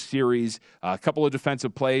close series, a couple of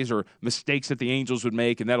defensive plays or mistakes that the Angels would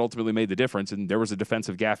make, and that ultimately made the difference. And there was a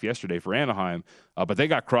defensive gaffe yesterday for Anaheim, but they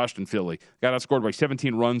got crushed in Philly. Got outscored by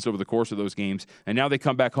 17 runs over the course of those games, and now they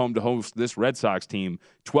come back home to host this Red Sox team,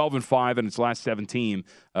 12-5 in its last 17,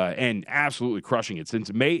 and absolutely crushing it.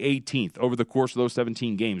 Since May 18th, over the course of those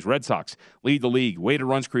 17 games, Red Sox lead the league, weighted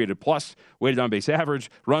runs created plus, weighted on base average,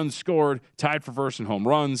 runs scored, tied for first in home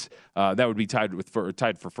runs. That would be tied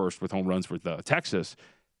for first with home runs with Texas.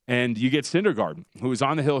 And you get Syndergaard, who is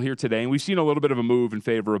on the hill here today. And we've seen a little bit of a move in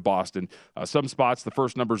favor of Boston. Some spots, the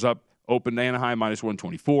first number's up, open Anaheim minus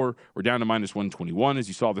 124. We're down to minus 121, as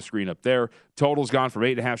you saw the screen up there. Total's gone from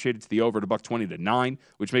 8.5 shaded to the over to $1.20 to 9,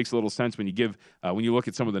 which makes a little sense when you look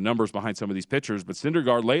at some of the numbers behind some of these pitchers. But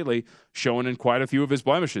Syndergaard lately showing in quite a few of his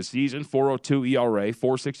blemishes. Season 4.02 ERA,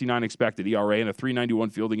 4.69 expected ERA, and a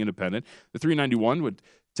 3.91 fielding independent. The 3.91 would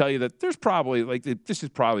tell you that there's probably, this is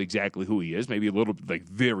probably exactly who he is. Maybe a little,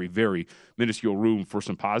 very, very minuscule room for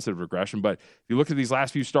some positive regression. But if you look at these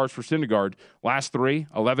last few starts for Syndergaard, last 3,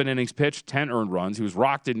 11 innings pitched, 10 earned runs. He was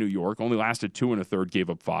rocked in New York, only lasted 2 1/3, gave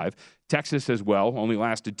up 5. Texas as well, only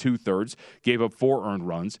lasted 2/3, gave up 4 earned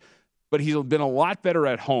runs. But he's been a lot better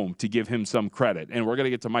at home, to give him some credit. And we're going to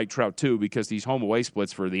get to Mike Trout, too, because these home-away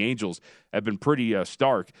splits for the Angels have been pretty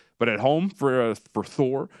stark. But at home for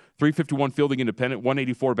Thor, 351 fielding independent,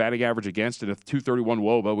 184 batting average against, and a 231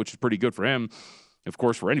 WOBA, which is pretty good for him. of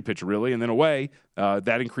course, for any pitcher really. And then away,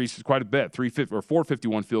 that increases quite a bit.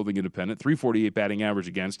 451 fielding independent, 348 batting average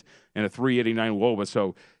against, and a 389 WOBA.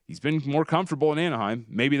 So he's been more comfortable in Anaheim.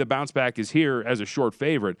 Maybe the bounce back is here as a short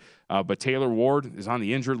favorite. But Taylor Ward is on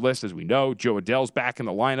the injured list, as we know. Joe Adell's back in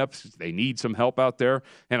the lineup. They need some help out there.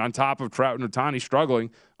 And on top of Trout and Ohtani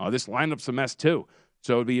struggling, this lineup's a mess too.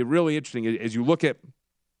 So it'd be really interesting as you look at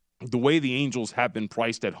the way the Angels have been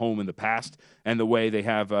priced at home in the past and the way they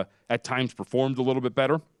have at times performed a little bit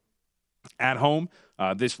better at home.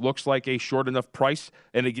 This looks like a short enough price,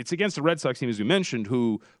 and it's against the Red Sox team, as we mentioned,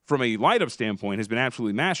 who, from a lineup standpoint, has been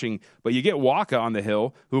absolutely mashing. But you get Wacha on the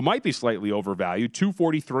hill, who might be slightly overvalued.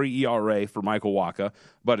 2.43 ERA for Michael Wacha,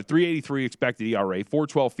 but a 3.83 expected ERA,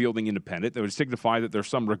 4.12 fielding independent. That would signify that there's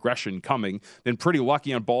some regression coming. Been pretty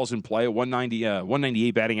lucky on balls in play,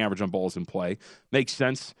 198 batting average on balls in play. Makes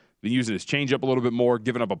sense. Been using his changeup a little bit more,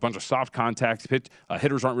 giving up a bunch of soft contacts.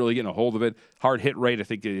 Hitters aren't really getting a hold of it. Hard hit rate, I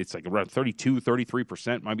think it's like around 32,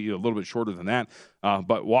 33%, might be a little bit shorter than that.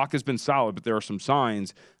 But Wacha's been solid, but there are some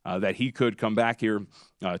signs that he could come back here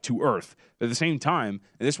to earth. But at the same time,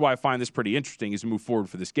 and this is why I find this pretty interesting as we move forward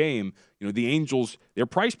for this game, the Angels, they're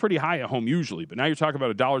priced pretty high at home usually, but now you're talking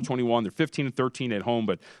about $1.21. They're 15-13 at home,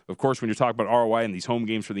 but of course, when you're talking about ROI in these home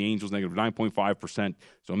games for the Angels, negative 9.5%.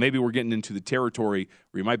 So maybe we're getting into the territory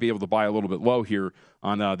where you might be able to buy a little bit low here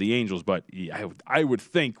on the Angels. But I would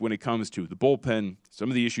think when it comes to the bullpen, some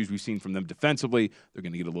of the issues we've seen from them defensively, they're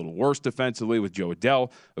going to get a little worse defensively with Joe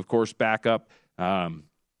Adell, of course, back up.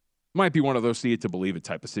 Might be one of those see it to believe it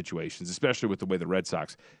type of situations, especially with the way the Red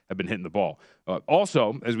Sox have been hitting the ball.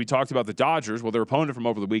 Also, as we talked about the Dodgers, their opponent from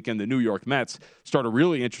over the weekend, the New York Mets, start a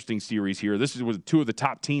really interesting series here. This is with two of the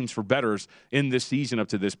top teams for bettors in this season up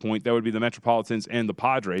to this point. That would be the Metropolitans and the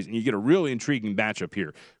Padres, and you get a really intriguing matchup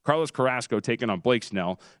here. Carlos Carrasco taking on Blake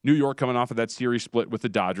Snell. New York coming off of that series split with the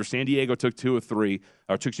Dodgers. San Diego took 3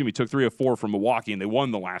 of 4 from Milwaukee, and they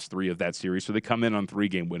won the last 3 of that series, so they come in on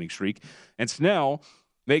 3-game winning streak. And Snell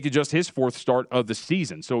making just his 4th start of the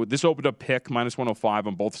season. So this opened up pick, -105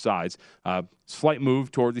 on both sides. Slight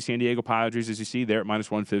move toward the San Diego Padres, as you see there at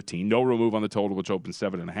 -115. No real move on the total, which opened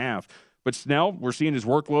 7.5. But Snell, we're seeing his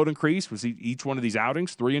workload increase with each one of these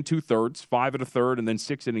outings, 3 2/3, 5 1/3, and then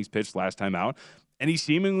 6 innings pitched last time out. And he's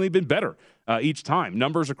seemingly been better each time.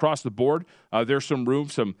 Numbers across the board, there's some room.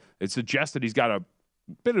 It suggests that he's got a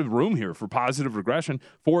bit of room here for positive regression.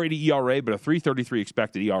 4.80 ERA, but a 3.33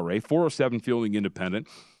 expected ERA, 4.07 fielding independent.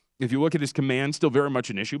 If you look at his command, still very much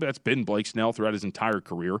an issue, but that's been Blake Snell throughout his entire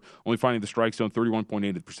career, only finding the strike zone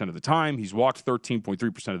 31.8% of the time. He's walked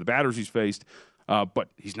 13.3% of the batters he's faced, but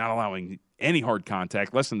he's not allowing any hard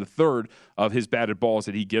contact. Less than a third of his batted balls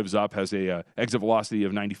that he gives up has a exit velocity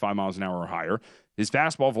of 95 miles an hour or higher. His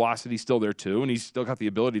fastball velocity is still there, too, and he's still got the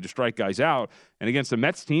ability to strike guys out. And against the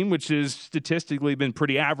Mets team, which has statistically been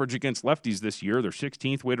pretty average against lefties this year, they're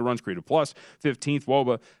 16th weighted runs created plus, 15th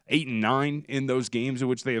WOBA, 8 and 9 in those games in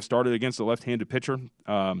which they have started against a left-handed pitcher.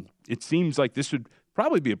 It seems like this would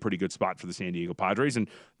probably be a pretty good spot for the San Diego Padres, and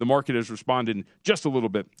the market has responded just a little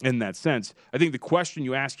bit in that sense. I think the question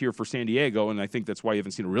you ask here for San Diego, and I think that's why you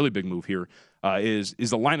haven't seen a really big move here, is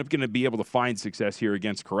the lineup going to be able to find success here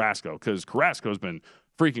against Carrasco? Because Carrasco's been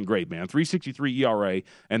freaking great, man. 3.63 ERA,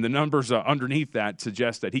 and the numbers underneath that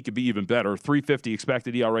suggest that he could be even better. 3.50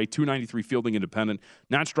 expected ERA, 2.93 fielding independent,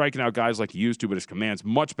 not striking out guys like he used to, but his command's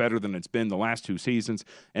much better than it's been the last 2 seasons.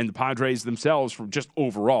 And the Padres themselves, from just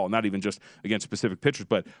overall, not even just against specific pitchers,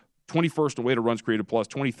 but 21st in weighted runs created plus,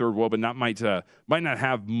 23rd WOBA, might not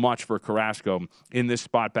have much for Carrasco in this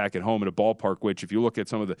spot back at home at a ballpark, which, if you look at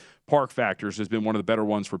some of the park factors, has been one of the better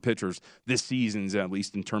ones for pitchers this season, at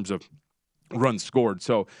least in terms of runs scored.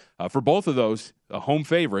 So for both of those home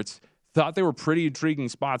favorites, thought they were pretty intriguing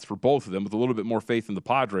spots for both of them with a little bit more faith in the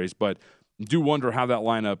Padres, but do wonder how that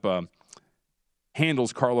lineup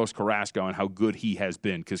handles Carlos Carrasco and how good he has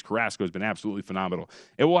been, because Carrasco has been absolutely phenomenal.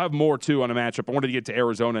 And we'll have more, too, on a matchup. I wanted to get to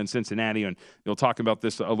Arizona and Cincinnati, and we'll talk about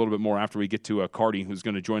this a little bit more after we get to Cardi, who's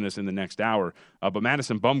going to join us in the next hour. But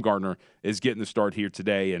Madison Bumgarner is getting the start here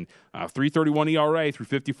today, and 3.31 ERA through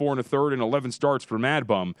 54 1/3 and 11 starts for Mad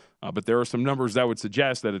Bum. But there are some numbers that would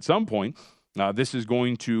suggest that at some point this is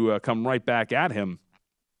going to come right back at him.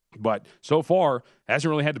 But so far, hasn't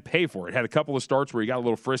really had to pay for it. Had a couple of starts where he got a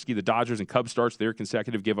little frisky. The Dodgers and Cubs starts there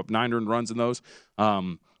consecutive, gave up 9 earned runs in those.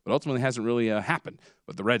 but ultimately hasn't really happened.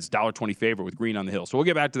 But the Reds, $1.20 favorite with green on the hill. So we'll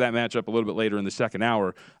get back to that matchup a little bit later in the second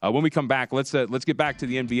hour. When we come back, let's get back to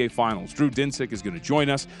the NBA Finals. Drew Dinsick is going to join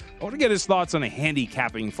us. I want to get his thoughts on a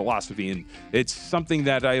handicapping philosophy, and it's something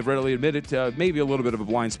that I have readily admitted maybe a little bit of a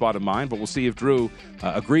blind spot of mine, but we'll see if Drew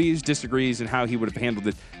agrees, disagrees, and how he would have handled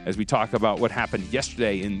it as we talk about what happened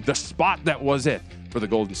yesterday in the spot that was it for the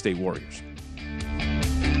Golden State Warriors.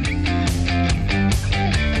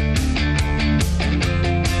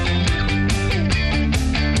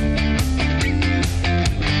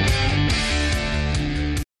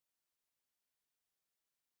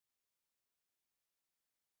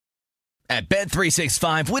 At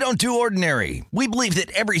Bet365, we don't do ordinary. We believe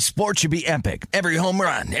that every sport should be epic. Every home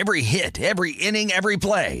run, every hit, every inning, every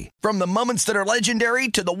play. From the moments that are legendary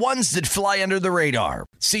to the ones that fly under the radar.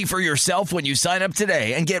 See for yourself when you sign up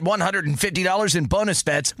today and get $150 in bonus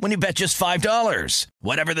bets when you bet just $5.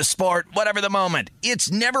 Whatever the sport, whatever the moment, it's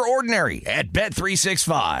never ordinary at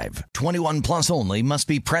Bet365. 21 plus only. Must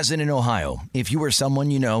be present in Ohio. If you or someone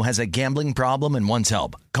you know has a gambling problem and wants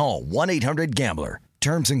help, call 1-800-GAMBLER.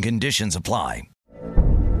 Terms and conditions apply.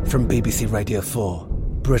 From BBC Radio 4,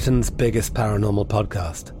 Britain's biggest paranormal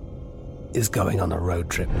podcast is going on a road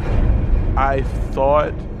trip. I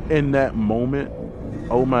thought in that moment,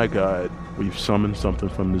 oh my God, we've summoned something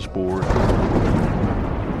from this board.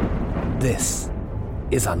 This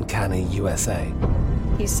is Uncanny USA.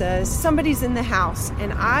 He says, somebody's in the house,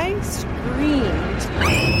 and I screamed.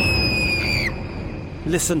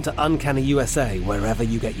 Listen to Uncanny USA wherever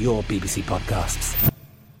you get your BBC podcasts,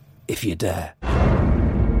 if you dare.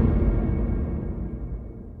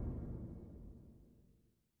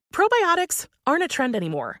 Probiotics aren't a trend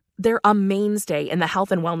anymore. They're a mainstay in the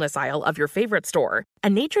health and wellness aisle of your favorite store.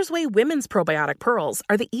 And Nature's Way Women's Probiotic Pearls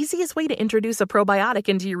are the easiest way to introduce a probiotic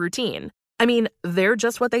into your routine. I mean, they're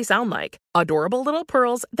just what they sound like. Adorable little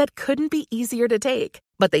pearls that couldn't be easier to take.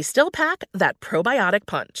 But they still pack that probiotic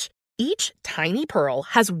punch. Each tiny pearl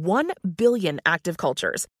has 1 billion active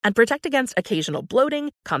cultures and protect against occasional bloating,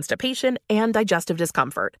 constipation, and digestive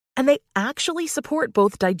discomfort. And they actually support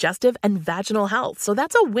both digestive and vaginal health, so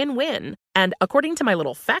that's a win-win. And according to my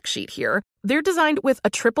little fact sheet here, they're designed with a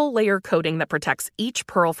triple-layer coating that protects each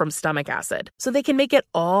pearl from stomach acid, so they can make it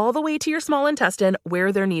all the way to your small intestine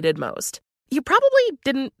where they're needed most. You probably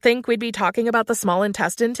didn't think we'd be talking about the small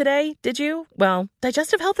intestine today, did you? Well,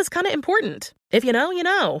 digestive health is kind of important. If you know, you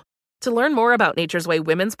know. To learn more about Nature's Way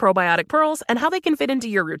Women's Probiotic Pearls and how they can fit into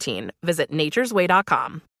your routine, visit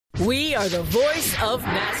naturesway.com. We are the voice of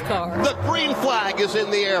NASCAR. The green flag is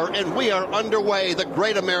in the air, and we are underway. The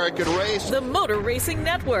Great American Race. The Motor Racing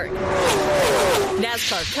Network.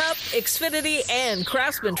 NASCAR Cup, Xfinity, and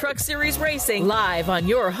Craftsman Truck Series Racing live on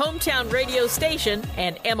your hometown radio station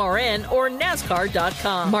and MRN or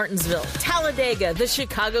NASCAR.com. Martinsville, Talladega, the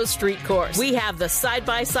Chicago Street Course. We have the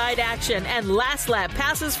side-by-side action and last lap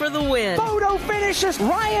passes for the win. Photo finishes.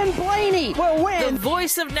 Ryan Blaney will win. The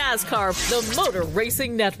voice of NASCAR, the Motor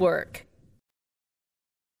Racing Network.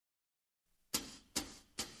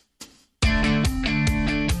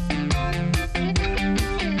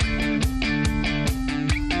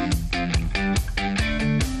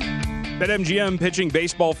 BetMGM pitching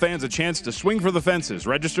baseball fans a chance to swing for the fences.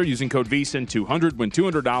 Register using code VSIN200. Win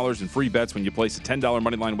 $200 in free bets when you place a $10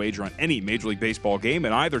 moneyline wager on any Major League Baseball game.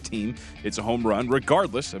 And either team, it's a home run,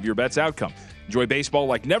 regardless of your bet's outcome. Enjoy baseball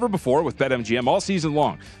like never before with BetMGM all season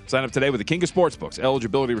long. Sign up today with the King of Sportsbooks.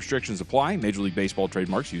 Eligibility restrictions apply. Major League Baseball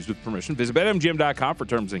trademarks used with permission. Visit BetMGM.com for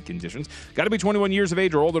terms and conditions. Got to be 21 years of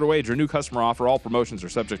age or older to wager. New customer offer. All promotions are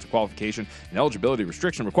subject to qualification and eligibility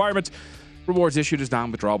restriction requirements. Rewards issued as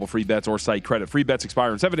non-withdrawable free bets or site credit. Free bets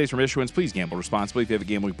expire in 7 days from issuance. Please gamble responsibly. If you have a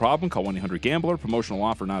gambling problem, call 1-800-GAMBLER. Promotional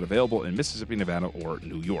offer not available in Mississippi, Nevada, or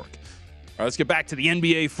New York. All right, let's get back to the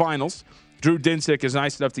NBA Finals. Drew Dinsick is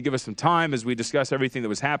nice enough to give us some time as we discuss everything that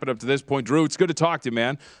was happened up to this point. Drew, it's good to talk to you,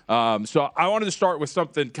 man. So I wanted to start with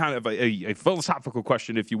something kind of a philosophical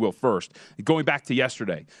question, if you will, first. Going back to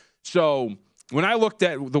yesterday. So when I looked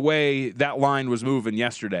at the way that line was moving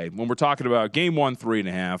yesterday, when we're talking about game 1,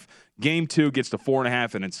 3.5, game 2 gets to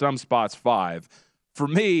 4.5, and in some spots 5. For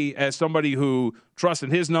me, as somebody who trusts in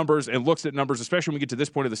his numbers and looks at numbers, especially when we get to this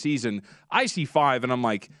point of the season, I see 5, and I'm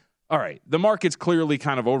like, all right, the market's clearly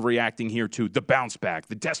kind of overreacting here to the bounce back,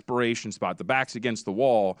 the desperation spot, the backs against the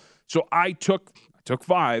wall. So I took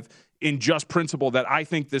 5 in just principle that I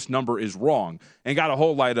think this number is wrong, and got a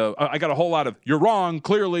whole lot of you're wrong.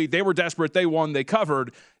 Clearly, they were desperate, they won, they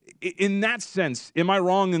covered. In that sense, am I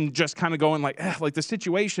wrong in just kind of going like the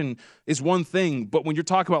situation is one thing, but when you're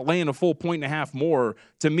talking about laying a full 1.5 more,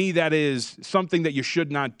 to me that is something that you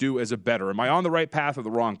should not do as a bettor. Am I on the right path or the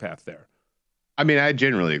wrong path there? I mean, I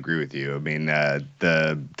generally agree with you. I mean,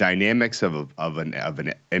 the dynamics of an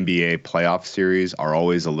NBA playoff series are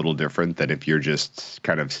always a little different than if you're just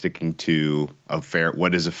kind of sticking to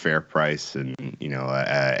what is a fair price, and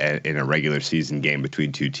in a regular season game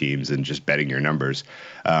between two teams and just betting your numbers,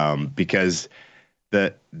 because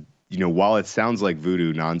while it sounds like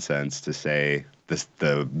voodoo nonsense to say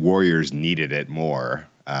the Warriors needed it more.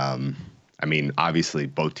 I mean, obviously,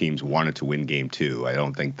 both teams wanted to win Game 2. I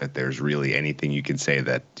don't think that there's really anything you can say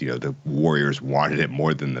that the Warriors wanted it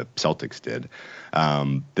more than the Celtics did.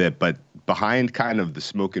 But behind kind of the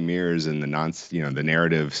smoke and mirrors and the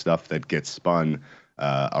narrative stuff that gets spun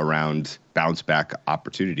around bounce back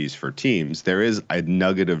opportunities for teams, there is a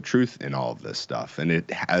nugget of truth in all of this stuff, and it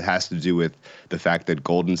has to do with the fact that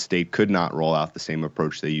Golden State could not roll out the same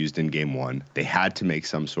approach they used in Game 1. They had to make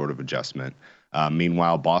some sort of adjustment.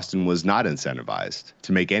 Meanwhile, Boston was not incentivized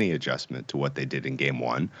to make any adjustment to what they did in Game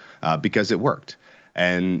 1 because it worked.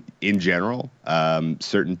 And in general,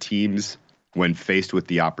 certain teams, when faced with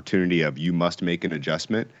the opportunity of you must make an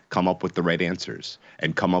adjustment, come up with the right answers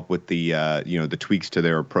and come up with the the tweaks to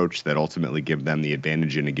their approach that ultimately give them the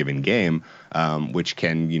advantage in a given game, which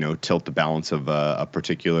can tilt the balance of a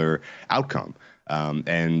particular outcome.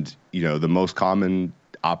 And the most common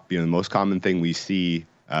thing we see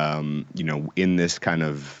in this kind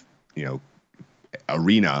of,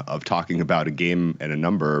 arena of talking about a game and a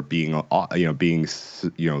number being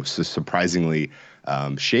surprisingly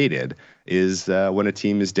shaded is when a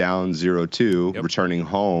team is down 0-2, returning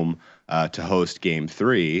home to host Game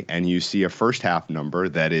 3, and you see a first half number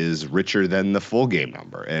that is richer than the full game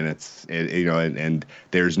number, and and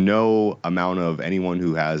there's no amount of anyone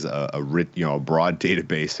who has a broad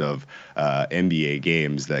database of NBA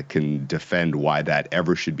games that can defend why that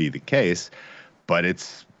ever should be the case, but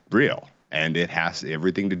it's real. And it has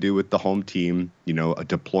everything to do with the home team,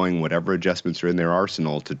 deploying whatever adjustments are in their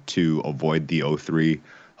arsenal to avoid the 0-3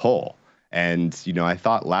 hole. And, I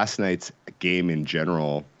thought last night's game in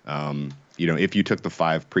general, if you took the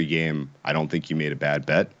 5 pregame, I don't think you made a bad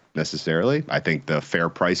bet necessarily. I think the fair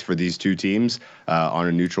price for these two teams on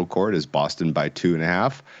a neutral court is Boston by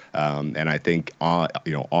 2.5. And I think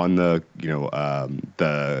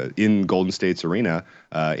in Golden State's arena,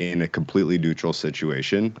 in a completely neutral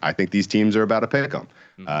situation, I think these teams are about to pick them.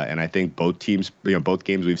 And I think both teams, both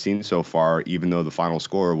games we've seen so far, even though the final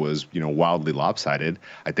score was, wildly lopsided,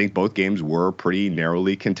 I think both games were pretty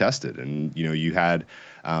narrowly contested. And, you had,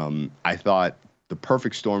 I thought, the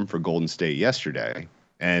perfect storm for Golden State yesterday.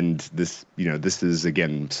 And this, this is,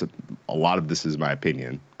 again, a lot of this is my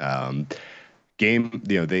opinion.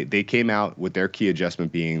 They came out with their key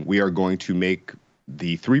adjustment being, we are going to make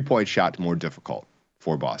the 3-point shot more difficult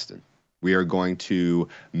for Boston. We are going to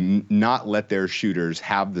not let their shooters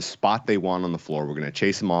have the spot they want on the floor. We're going to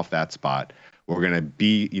chase them off that spot. We're going to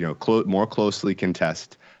be, more closely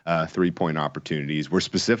contest 3-point opportunities. We're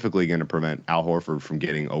specifically going to prevent Al Horford from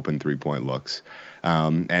getting open 3-point looks.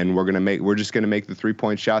 And we're just going to make the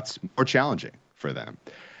 3-point shots more challenging for them.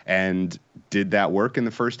 And did that work in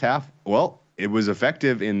the first half? Well, it was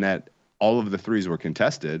effective in that all of the threes were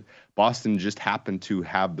contested. Boston just happened to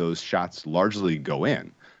have those shots largely go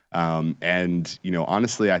in. And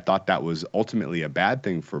honestly, I thought that was ultimately a bad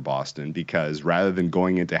thing for Boston, because rather than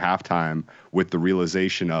going into halftime with the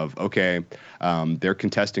realization of, okay, they're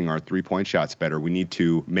contesting our 3-point shots better, we need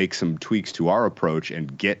to make some tweaks to our approach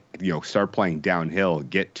and start playing downhill,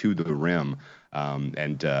 get to the rim,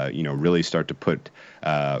 and really start to put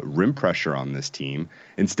rim pressure on this team.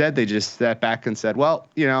 Instead, they just sat back and said, well,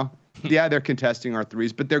 yeah, they're contesting our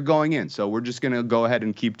threes, but they're going in. So we're just going to go ahead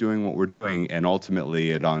and keep doing what we're doing. And ultimately,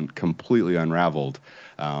 it completely unraveled.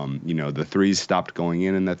 The threes stopped going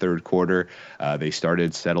in the third quarter. They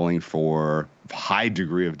started settling for high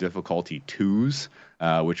degree of difficulty 2s,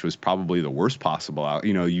 which was probably the worst possible out.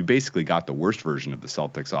 You basically got the worst version of the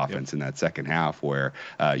Celtics offense in that second half, where,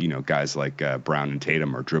 guys like Brown and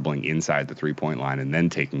Tatum are dribbling inside the 3-point line and then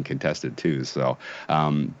taking contested 2s. So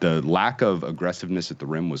the lack of aggressiveness at the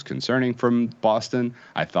rim was concerning from Boston.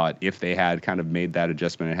 I thought if they had kind of made that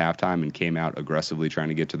adjustment at halftime and came out aggressively trying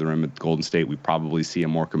to get to the rim at Golden State, we'd probably see a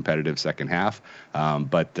more competitive second half.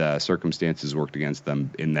 But circumstances worked against them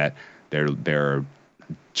in that they're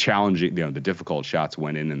challenging, the difficult shots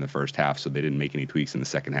went in the first half, so they didn't make any tweaks in the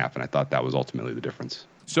second half, and I thought that was ultimately the difference.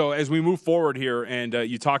 So as we move forward here, and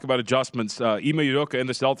you talk about adjustments, Ime Udoka and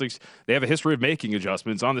the Celtics, they have a history of making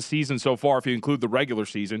adjustments on the season so far. If you include the regular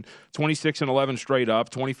season, 26-11 straight up,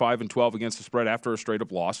 25-12 against the spread after a straight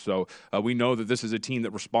up loss. So we know that this is a team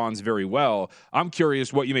that responds very well. I'm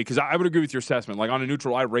curious what you make, because I would agree with your assessment. Like on a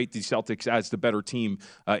neutral, I rate the Celtics as the better team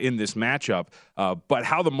in this matchup. But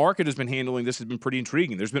how the market has been handling this has been pretty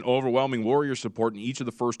intriguing. There's been overwhelming Warriors support in each of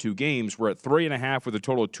the first two games. We're at 3.5 with a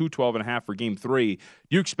total of 212.5 for Game 3.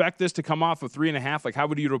 Do you expect this to come off of 3.5? Like, how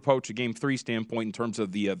would you approach a Game 3 standpoint in terms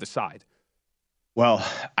of the side? Well,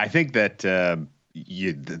 I think that the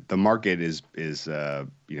market has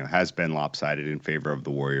been lopsided in favor of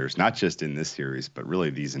the Warriors, not just in this series, but really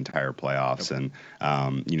these entire playoffs. Yep.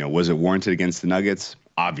 And was it warranted against the Nuggets?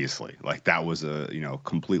 Obviously, like that was a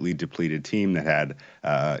completely depleted team that had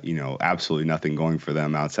absolutely nothing going for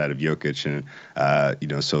them outside of Jokic,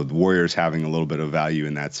 and so the Warriors having a little bit of value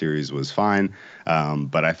in that series was fine.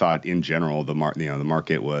 But I thought in general the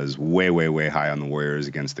market was way high on the Warriors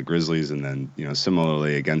against the Grizzlies, and then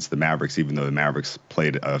similarly against the Mavericks, even though the Mavericks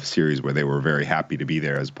played a series where they were very happy to be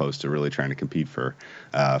there as opposed to really trying to compete for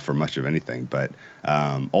much of anything. But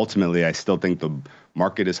ultimately, I still think the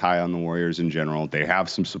market is high on the Warriors in general. They have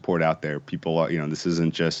some support out there. People are, this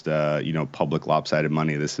isn't just, public lopsided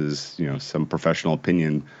money. This is, some professional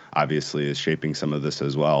opinion obviously is shaping some of this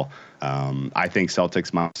as well. I think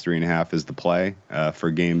Celtics -3.5 is the play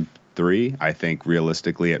for Game 3. I think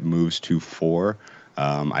realistically it moves to 4.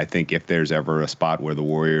 I think if there's ever a spot where the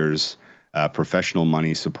Warriors professional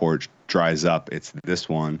money support dries up, it's this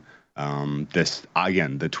one.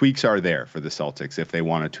 The tweaks are there for the Celtics if they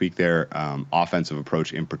want to tweak their offensive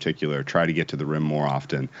approach in particular, try to get to the rim more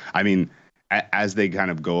often. I mean, as they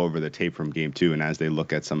kind of go over the tape from Game 2 and as they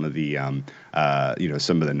look at some of the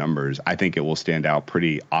some of the numbers, I think it will stand out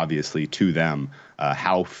pretty obviously to them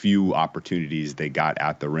how few opportunities they got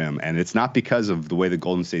at the rim. And it's not because of the way the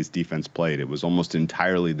Golden State's defense played. It was almost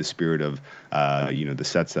entirely the spirit of the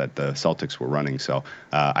sets that the Celtics were running. So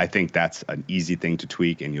I think that's an easy thing to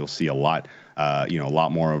tweak, and you'll see a lot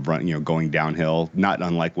more of going downhill, not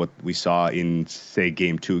unlike what we saw in, say,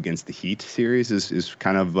 Game 2 against the Heat series is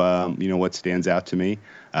kind of, what stands out to me.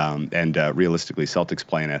 And realistically, Celtics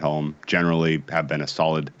playing at home generally have been a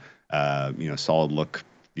solid look,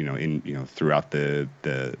 throughout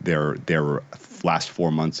their last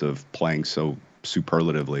 4 months of playing so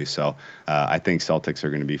superlatively. So I think Celtics are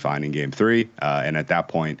going to be fine in Game 3. And at that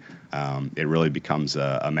point, it really becomes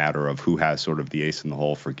a matter of who has sort of the ace in the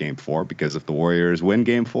hole for Game 4, because if the Warriors win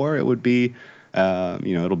Game 4, it would be,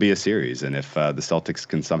 it'll be a series. And if the Celtics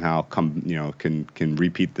can somehow can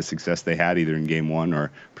repeat the success they had either in Game 1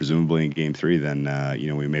 or presumably in Game 3, then,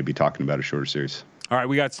 we may be talking about a shorter series. All right,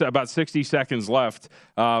 we got about 60 seconds left.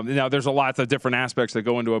 Now, there's a lot of different aspects that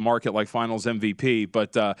go into a market like Finals MVP,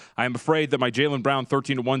 but I am afraid that my Jaylen Brown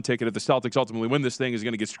 13-1 ticket if the Celtics ultimately win this thing is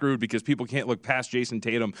going to get screwed because people can't look past Jason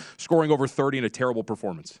Tatum scoring over 30 in a terrible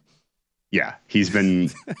performance. Yeah, he's been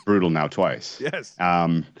brutal now twice. Yes.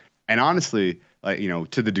 And honestly,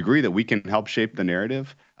 to the degree that we can help shape the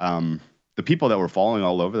narrative, the people that were falling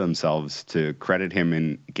all over themselves to credit him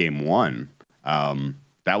in Game 1,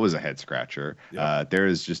 that was a head scratcher. Yep.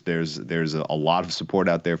 There's a lot of support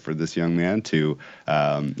out there for this young man to,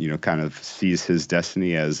 kind of seize his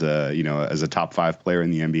destiny as a top 5 player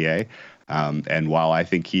in the NBA. And while I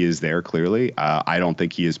think he is there clearly, I don't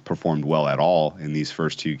think he has performed well at all in these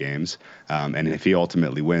first 2 games. And if he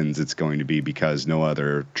ultimately wins, it's going to be because no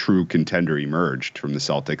other true contender emerged from the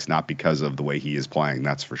Celtics, not because of the way he is playing.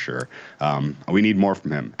 That's for sure. We need more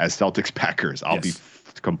from him as Celtics backers. I'll be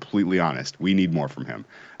completely honest. We need more from him.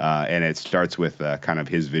 And it starts with kind of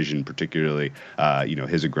his vision, particularly,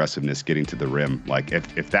 his aggressiveness, getting to the rim. Like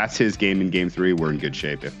if that's his game in Game 3, we're in good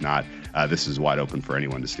shape. If not, this is wide open for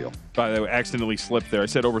anyone to steal. By the way, accidentally slipped there. I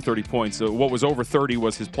said over 30 points. So what was over 30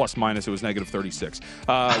 was his plus minus. It was negative 36.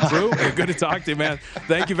 Drew, good to talk to you, man.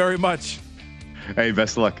 Thank you very much. Hey,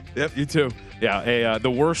 best of luck. Yep, you too. Yeah,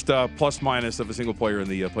 the worst plus minus of a single player in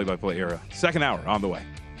the play-by-play era. Second hour on the way.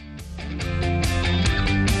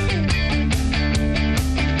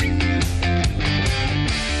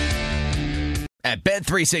 At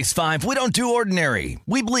Bet365, we don't do ordinary.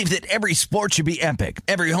 We believe that every sport should be epic.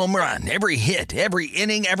 Every home run, every hit, every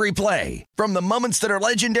inning, every play. From the moments that are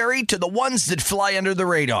legendary to the ones that fly under the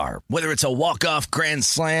radar. Whether it's a walk-off grand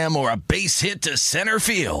slam or a base hit to center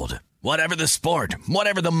field. Whatever the sport,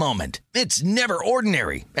 whatever the moment. It's never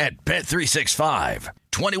ordinary at Bet365.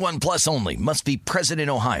 21 plus only. Must be present in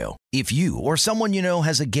Ohio. If you or someone you know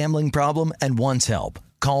has a gambling problem and wants help,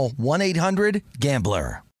 Call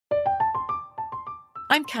 1-800-GAMBLER.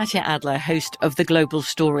 I'm Katya Adler, host of The Global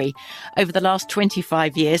Story. Over the last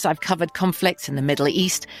 25 years, I've covered conflicts in the Middle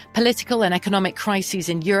East, political and economic crises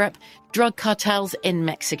in Europe, drug cartels in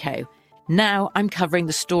Mexico. Now I'm covering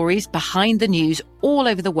the stories behind the news all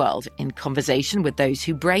over the world in conversation with those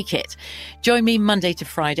who break it. Join me Monday to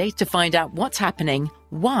Friday to find out what's happening,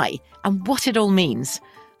 why, and what it all means.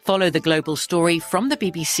 Follow The Global Story from the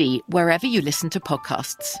BBC wherever you listen to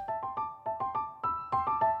podcasts.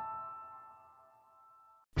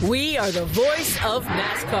 We are the voice of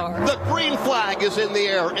NASCAR. The green flag is in the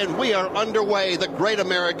air, and we are underway. The Great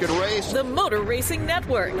American Race. The Motor Racing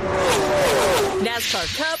Network.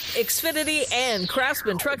 NASCAR Cup, Xfinity, and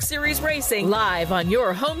Craftsman Truck Series Racing live on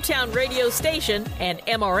your hometown radio station and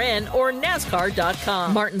MRN or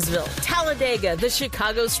NASCAR.com. Martinsville, Talladega, the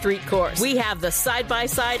Chicago Street Course. We have the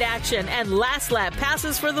side-by-side action and last lap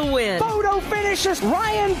passes for the win. Photo finishes.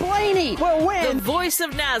 Ryan Blaney will win. The voice of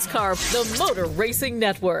NASCAR, the Motor Racing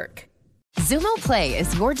Network. Xumo Play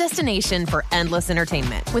is your destination for endless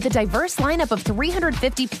entertainment. With a diverse lineup of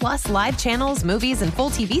 350-plus live channels, movies, and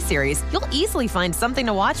full TV series, you'll easily find something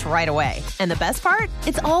to watch right away. And the best part?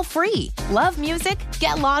 It's all free. Love music?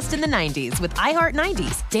 Get lost in the 90s with iHeart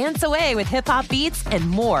 90s, dance away with hip-hop beats, and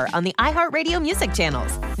more on the iHeartRadio music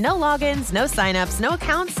channels. No logins, no signups, no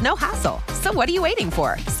accounts, no hassle. So what are you waiting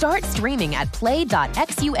for? Start streaming at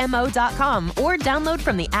play.xumo.com or download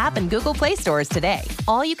from the app and Google Play stores today.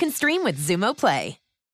 All you can stream with Xumo Play.